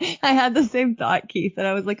 I had the same thought, Keith, and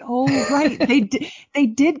I was like, oh, right. They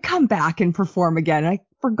did come back and perform again. I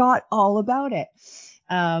forgot all about it.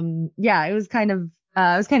 It was kind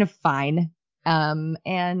of fine. But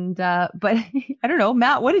I don't know,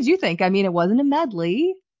 Matt, what did you think? I mean, it wasn't a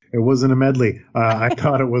medley. It wasn't a medley. I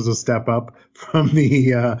thought it was a step up from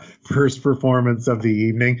the first performance of the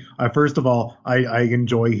evening. First of all, I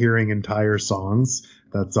enjoy hearing entire songs.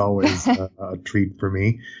 That's always a treat for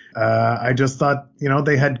me. I just thought,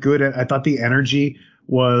 they had I thought the energy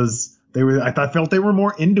was, I felt they were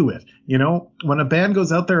more into it. When a band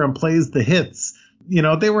goes out there and plays the hits,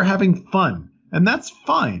 they were having fun. And that's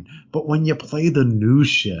fine. But when you play the new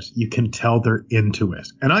shit, you can tell they're into it.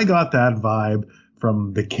 And I got that vibe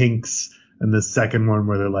from the Kinks and the second one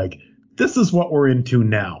where they're like, this is what we're into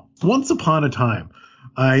now. Once upon a time,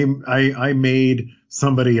 I made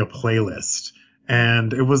somebody a playlist.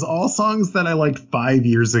 And it was all songs that I liked 5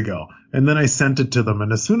 years ago. And then I sent it to them.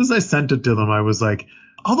 And as soon as I sent it to them, I was like,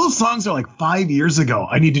 all those songs are like 5 years ago.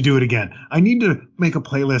 I need to do it again. I need to make a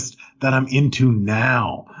playlist that I'm into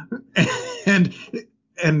now. And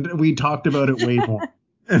we talked about it way more.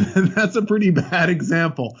 And that's a pretty bad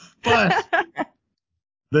example. But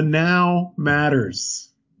the now matters.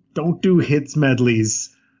 Don't do hits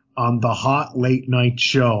medleys on the hot late night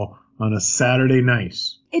show on a Saturday night.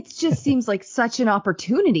 It just seems like such an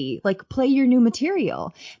opportunity, like play your new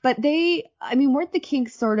material. But weren't the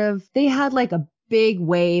Kinks they had like a big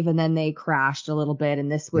wave and then they crashed a little bit.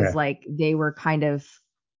 And this was like, they were kind of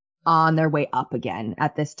on their way up again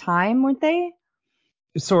at this time, weren't they?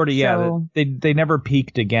 Sort of, yeah. So, they never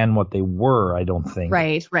peaked again what they were, I don't think.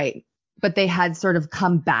 Right. But they had sort of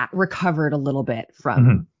come back, recovered a little bit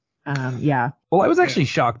from, yeah. Well, I was actually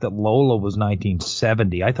shocked that Lola was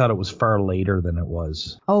 1970. I thought it was far later than it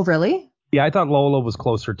was. Oh, really? Yeah, I thought Lola was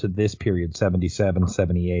closer to this period, 77,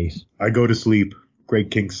 78. I Go to Sleep.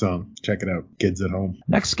 Great Kinks song. Check it out, kids at home.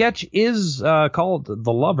 Next sketch is called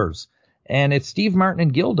The Lovers. And it's Steve Martin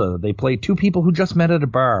and Gilda. They play two people who just met at a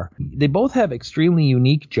bar. They both have extremely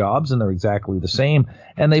unique jobs, and they're exactly the same.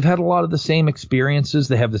 And they've had a lot of the same experiences.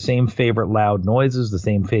 They have the same favorite loud noises, the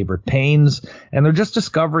same favorite pains. And they're just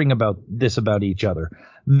discovering about each other.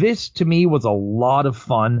 This, to me, was a lot of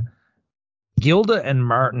fun. Gilda and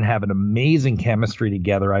Martin have an amazing chemistry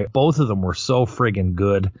together. Both of them were so friggin'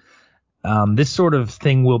 good. This sort of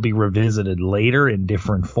thing will be revisited later in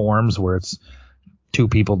different forms where it's two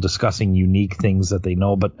people discussing unique things that they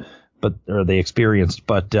know, or they experienced.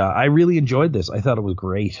 But I really enjoyed this. I thought it was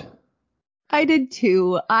great. I did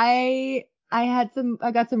too. I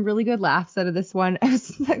got some really good laughs out of this one. I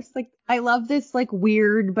was like, I love this like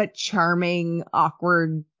weird but charming,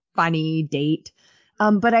 awkward, funny date.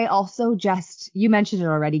 But I also you mentioned it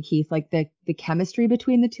already, Keith, like the chemistry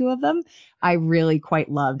between the two of them, I really quite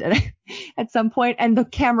loved. And at some point, and the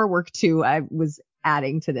camera work too, I was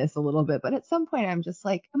adding to this a little bit, but at some point I'm just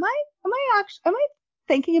like, am I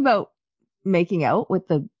thinking about making out with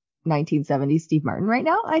the 1970s Steve Martin right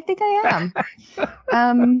now? I think I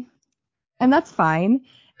am. And that's fine.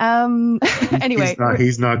 Anyway,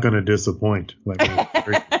 he's not going to disappoint.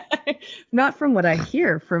 Not from what I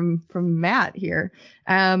hear from Matt here.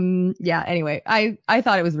 Anyway, I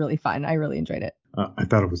thought it was really fun. I really enjoyed it. I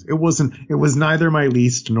thought it was neither my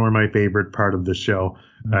least nor my favorite part of the show.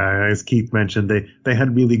 As Keith mentioned, they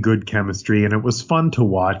had really good chemistry and it was fun to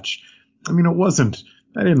watch. I mean,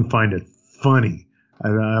 I didn't find it funny,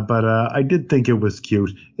 but I did think it was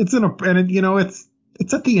cute. It's at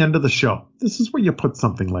the end of the show. This is where you put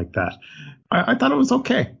something like that. I thought it was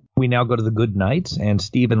okay. We now go to the good nights, and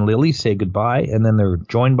Steve and Lily say goodbye, and then they're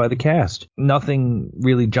joined by the cast. Nothing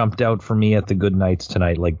really jumped out for me at the good nights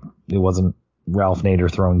tonight. Like, it wasn't Ralph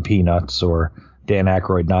Nader throwing peanuts or Dan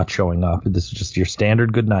Aykroyd not showing up. This is just your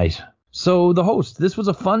standard good night. So the host, this was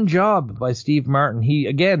a fun job by Steve Martin. He,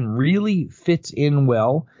 again, really fits in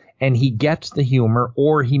well, and he gets the humor,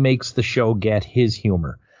 or he makes the show get his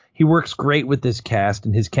humor. He works great with this cast,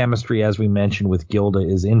 and his chemistry, as we mentioned, with Gilda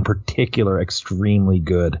is in particular extremely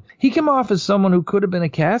good. He came off as someone who could have been a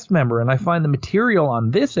cast member, and I find the material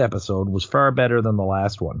on this episode was far better than the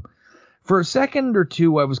last one. For a second or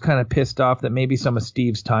two, I was kind of pissed off that maybe some of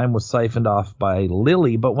Steve's time was siphoned off by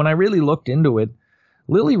Lily, but when I really looked into it,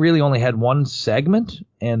 Lily really only had one segment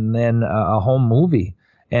and then a home movie,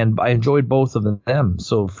 and I enjoyed both of them.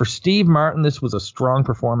 So for Steve Martin, this was a strong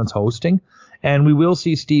performance hosting. And we will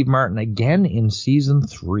see Steve Martin again in season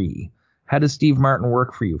 3. How does Steve Martin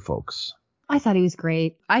work for you folks? I thought he was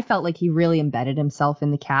great. I felt like he really embedded himself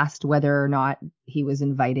in the cast, whether or not he was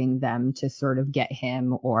inviting them to sort of get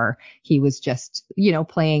him or he was just,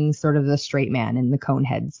 playing sort of the straight man in the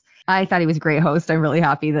Coneheads. I thought he was a great host. I'm really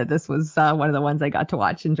happy that this was one of the ones I got to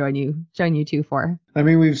watch and join you two for. I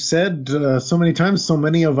mean, we've said so many times, so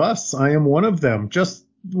many of us, I am one of them. Just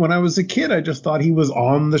when I was a kid, I just thought he was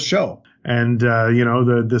on the show. And,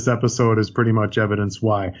 this episode is pretty much evidence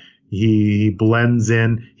why. He blends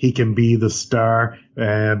in. He can be the star,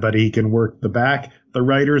 but he can work the back. The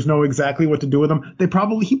writers know exactly what to do with him. He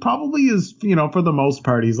probably is, for the most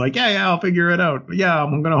part, he's like, yeah, I'll figure it out. Yeah,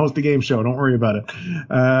 I'm going to host a game show. Don't worry about it.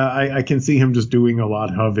 I can see him just doing a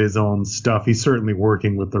lot of his own stuff. He's certainly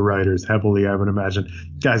working with the writers heavily, I would imagine.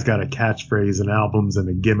 Guy's got a catchphrase and albums and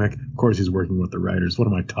a gimmick. Of course, he's working with the writers. What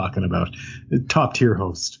am I talking about? Top tier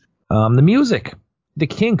host. The music, the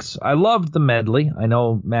Kinks. I loved the medley. I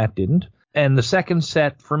know Matt didn't. And the second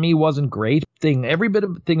set for me wasn't great. Every bit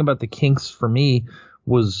of thing about the Kinks for me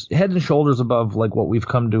was head and shoulders above like what we've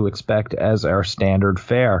come to expect as our standard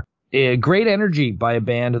fare. Great energy by a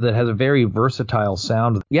band that has a very versatile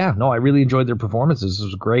sound. Yeah, no, I really enjoyed their performances. This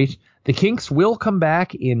was great. The Kinks will come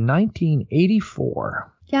back in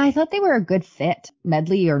 1984. Yeah, I thought they were a good fit,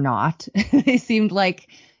 medley or not. They seemed like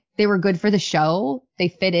they were good for the show. They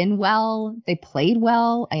fit in well. They played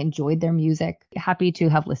well. I enjoyed their music. Happy to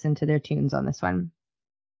have listened to their tunes on this one.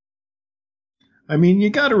 I mean, you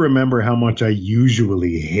got to remember how much I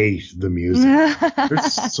usually hate the music.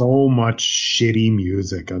 There's so much shitty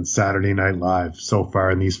music on Saturday Night Live so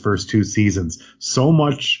far in these first 2 seasons. So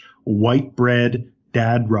much white bread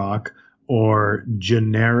dad rock or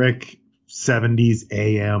generic 70s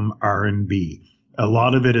AM R&B. A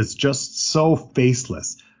lot of it is just so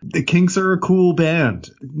faceless. The Kinks are a cool band.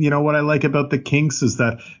 You know, what I like about the Kinks is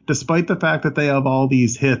that despite the fact that they have all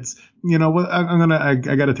these hits, you know what, I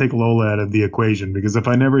got to take Lola out of the equation, because if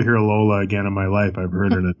I never hear Lola again in my life, I've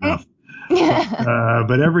heard it enough.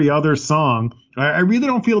 But every other song, I really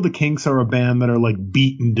don't feel the Kinks are a band that are like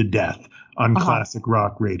beaten to death on classic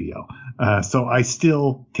rock radio. So I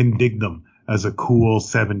still can dig them as a cool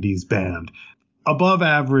 70s band. Above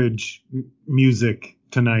average music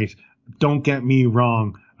tonight. Don't get me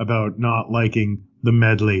wrong about not liking the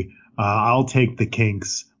medley. I'll take the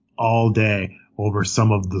Kinks all day over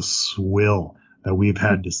some of the swill that we've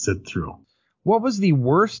had to sit through. What was the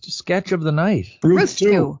worst sketch of the night? Roots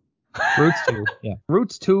 2. Roots 2, yeah.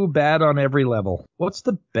 Roots 2, bad on every level. What's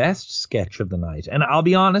the best sketch of the night? And I'll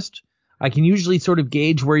be honest, I can usually sort of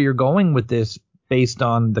gauge where you're going with this based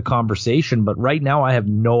on the conversation, but right now I have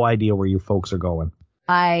no idea where you folks are going.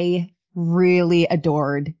 I really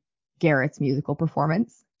adored Garrett's musical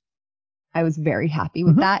performance. I was very happy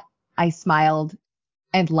with that. I smiled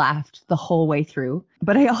and laughed the whole way through.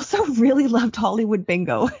 But I also really loved Hollywood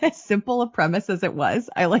Bingo. As simple a premise as it was,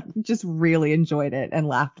 I just really enjoyed it and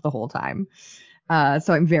laughed the whole time.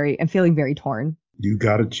 So I'm feeling very torn. You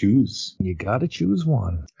gotta choose. You gotta choose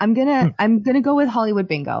one. I'm gonna go with Hollywood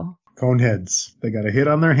Bingo. Coneheads. They got a hit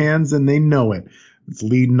on their hands and they know it. It's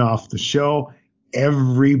leading off the show.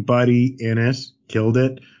 Everybody in it killed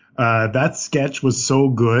it. That sketch was so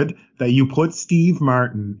good that you put Steve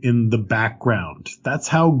Martin in the background. That's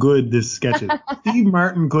how good this sketch is. Steve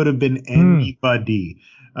Martin could have been anybody.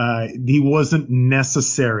 He wasn't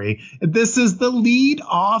necessary. This is the lead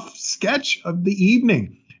off sketch of the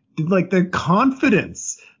evening. Like the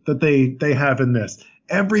confidence that they have in this.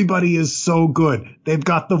 Everybody is so good. They've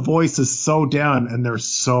got the voices so down and they're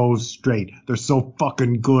so straight. They're so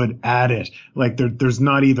fucking good at it. Like there's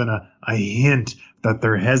not even a hint that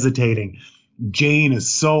they're hesitating. Jane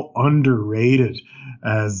is so underrated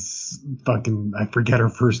as fucking, I forget her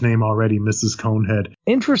first name already, Mrs. Conehead.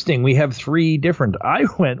 Interesting. We have 3 different. I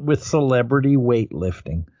went with celebrity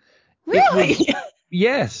weightlifting. Really?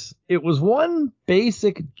 Yes. It was one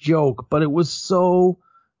basic joke, but it was so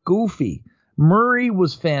goofy. Murray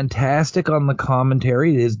was fantastic on the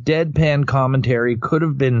commentary. His deadpan commentary could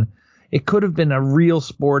have been a real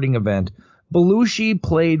sporting event. Belushi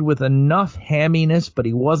played with enough hamminess, but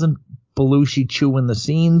he wasn't Belushi chewing the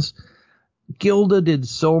scenes. Gilda did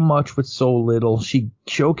so much with so little. She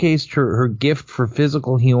showcased her gift for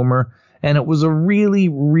physical humor, and it was a really,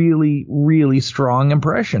 really, really strong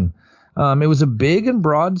impression. It was a big and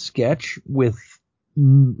broad sketch with,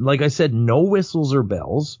 like I said, no whistles or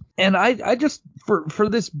bells. And I just, for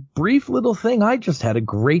this brief little thing, I just had a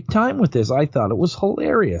great time with this. I thought it was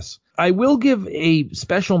hilarious. I will give a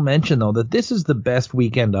special mention, though, that this is the best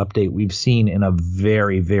Weekend Update we've seen in a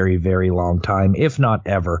very, very, very long time, if not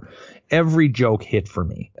ever. Every joke hit for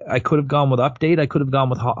me. I could have gone with Update. I could have gone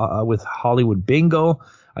with Hollywood Bingo.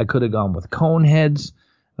 I could have gone with Coneheads.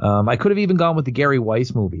 I could have even gone with the Gary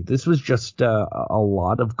Weiss movie. This was just a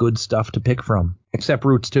lot of good stuff to pick from, except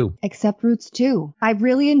Roots 2. Except Roots 2. I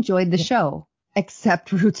really enjoyed the show,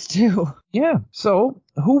 except Roots 2. Yeah. So,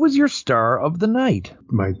 who was your star of the night?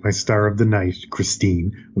 My star of the night,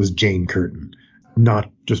 Christine, was Jane Curtin.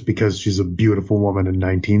 Not just because she's a beautiful woman in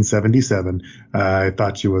 1977. I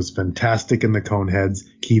thought she was fantastic in the Coneheads.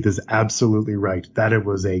 Keith is absolutely right. That it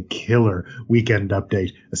was a killer Weekend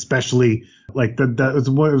Update, especially like that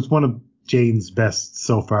was one of Jane's best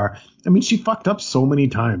so far. I mean, she fucked up so many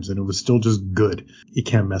times and it was still just good. You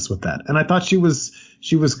can't mess with that. And I thought she was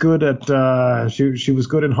good at she was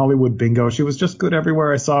good in Hollywood Bingo. She was just good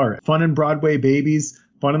everywhere I saw her. Fun in Broadway Babies.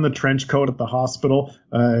 Fun in the trench coat at the hospital.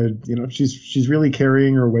 She's really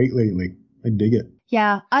carrying her weight lately. I dig it.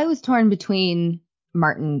 Yeah, I was torn between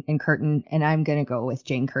Martin and Curtin, and I'm going to go with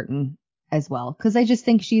Jane Curtin as well, because I just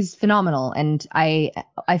think she's phenomenal. And I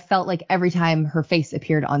felt like every time her face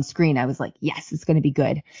appeared on screen, I was like, yes, it's going to be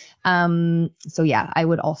good. So yeah, I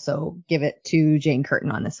would also give it to Jane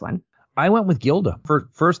Curtin on this one. I went with Gilda for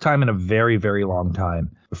first time in a very, very long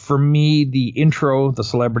time. For me, the intro, the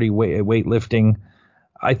celebrity weightlifting,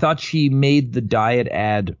 I thought she made the diet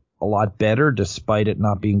ad a lot better, despite it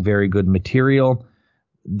not being very good material.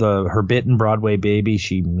 her bit in Broadway Baby,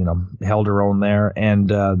 she held her own there, and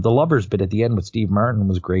the Lovers bit at the end with Steve Martin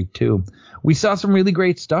was great too. We saw some really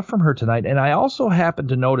great stuff from her tonight, and I also happened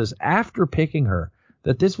to notice after picking her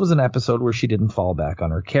that this was an episode where she didn't fall back on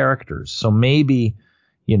her characters. So maybe,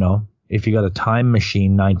 if you got a time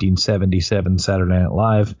machine, 1977 Saturday Night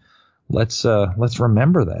Live, let's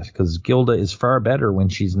remember that, because Gilda is far better when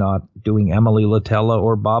she's not doing Emily Latella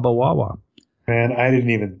or Baba Wawa. Man, I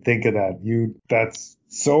didn't even think of that. That's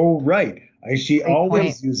so right. She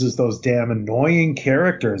always uses those damn annoying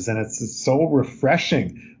characters, and it's so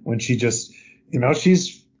refreshing when she just,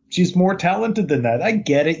 she's more talented than that. I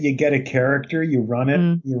get it. You get a character, you run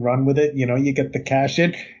it, you run with it, you get the cash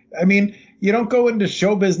in. I mean, you don't go into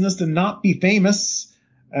show business to not be famous.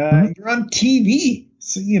 You're on TV,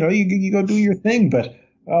 so, you go do your thing, but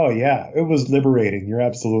oh, yeah, it was liberating. You're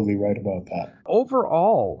absolutely right about that.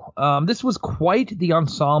 Overall, this was quite the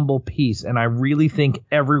ensemble piece, and I really think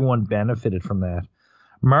everyone benefited from that.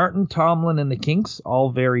 Martin, Tomlin, and the Kinks,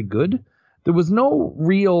 all very good. There was no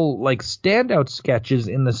real, standout sketches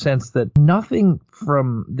in the sense that nothing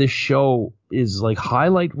from this show is,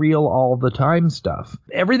 highlight reel all the time stuff.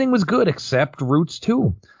 Everything was good except Roots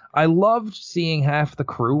 2. I loved seeing half the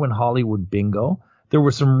crew in Hollywood Bingo. There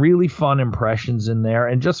were some really fun impressions in there,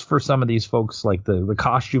 and just for some of these folks, like the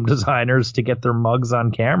costume designers, to get their mugs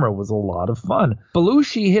on camera was a lot of fun.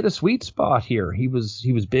 Belushi hit a sweet spot here. He was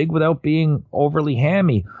big without being overly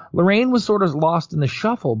hammy. Lorraine was sort of lost in the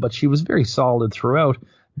shuffle, but she was very solid throughout.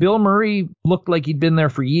 Bill Murray looked like he'd been there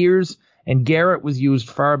for years, and Garrett was used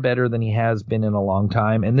far better than he has been in a long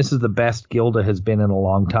time, and this is the best Gilda has been in a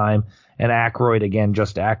long time. And Aykroyd, again,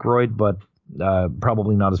 just Aykroyd, but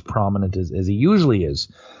probably not as prominent as he usually is.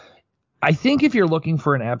 I think if you're looking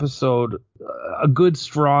for an episode, a good,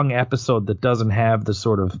 strong episode that doesn't have the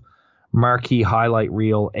sort of marquee highlight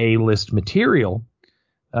reel A-list material,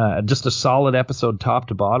 just a solid episode top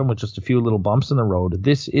to bottom with just a few little bumps in the road,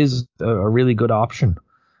 this is a really good option.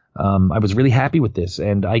 I was really happy with this,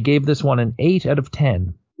 and I gave this one an 8 out of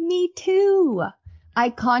 10. Me too. I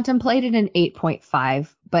contemplated an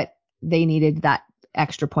 8.5, but they needed that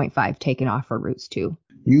extra 0.5 taken off for Roots 2.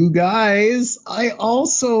 You guys, I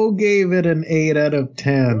also gave it an 8 out of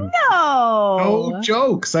 10. No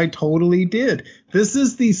jokes. I totally did. This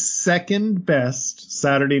is the second best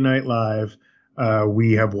Saturday Night Live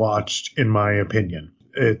we have watched, in my opinion.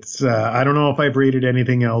 It's I don't know if I've rated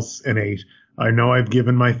anything else an 8. I know I've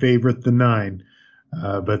given my favorite the 9.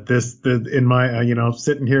 But in my,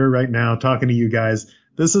 sitting here right now talking to you guys,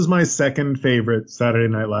 this is my second favorite Saturday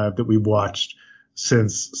Night Live that we've watched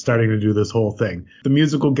since starting to do this whole thing. The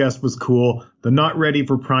musical guest was cool. The not ready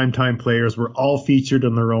for primetime players were all featured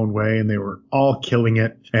in their own way, and they were all killing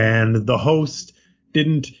it. And the host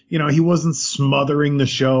didn't, he wasn't smothering the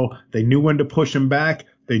show. They knew when to push him back.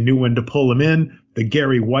 They knew when to pull him in. The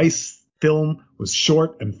Gary Weiss film was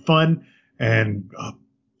short and fun and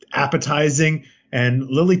appetizing. And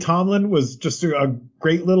Lily Tomlin was just a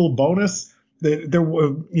great little bonus. There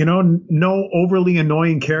were, no overly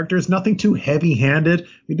annoying characters, nothing too heavy-handed.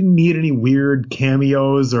 We didn't need any weird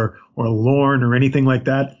cameos or Lorne or anything like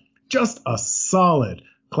that. Just a solid,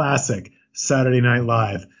 classic Saturday Night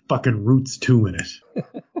Live. Fucking Roots 2 in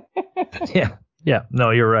it. Yeah.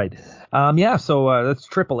 No, you're right. So that's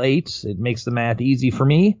triple eights. It makes the math easy for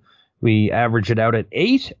me. We average it out at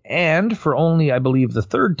 8, and for only, I believe, the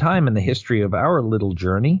third time in the history of our little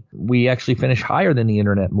journey, we actually finished higher than the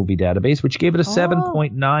Internet Movie Database, which gave it a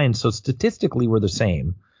 7.9. So statistically, we're the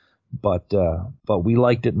same, but we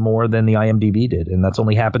liked it more than the IMDb did, and that's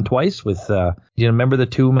only happened twice. With do you remember the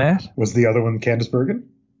two, Matt? Was the other one Candice Bergen?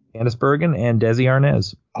 Candice Bergen and Desi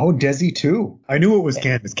Arnaz. Oh, Desi too. I knew it was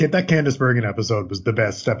Candice. That Candice Bergen episode was the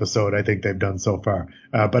best episode I think they've done so far.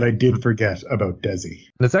 But I did forget about Desi.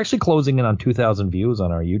 And it's actually closing in on 2,000 views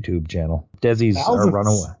on our YouTube channel. Desi's our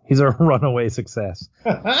runaway. He's a runaway success.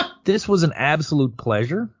 This was an absolute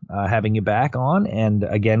pleasure having you back on, and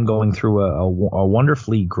again going through a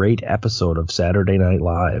wonderfully great episode of Saturday Night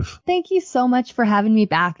Live. Thank you so much for having me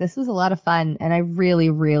back. This was a lot of fun, and I really,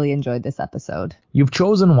 really enjoyed this episode. You've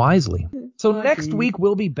chosen wisely. So next week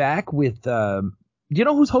we'll be back with, do you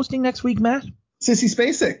know who's hosting next week, Matt? Sissy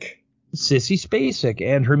Spacek. Sissy Spacek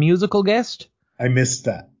and her musical guest? I missed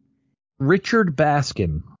that. Richard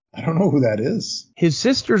Baskin. I don't know who that is. His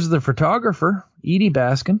sister's the photographer, Edie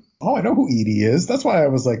Baskin. Oh, I know who Edie is. That's why I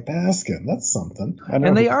was like, Baskin. That's something.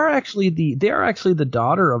 And they are actually the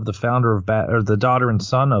daughter of the founder of or the daughter and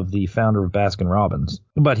son of the founder of Baskin Robbins.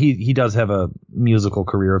 But he does have a musical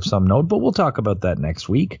career of some note. But we'll talk about that next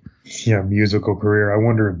week. Yeah, musical career. I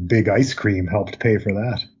wonder if Big Ice Cream helped pay for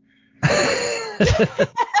that.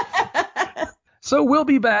 So we'll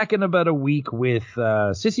be back in about a week with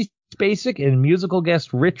Sissy Spacek and musical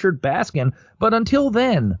guest Richard Baskin. But until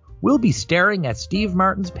then, we'll be staring at Steve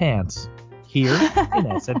Martin's pants here in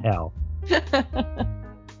SNL.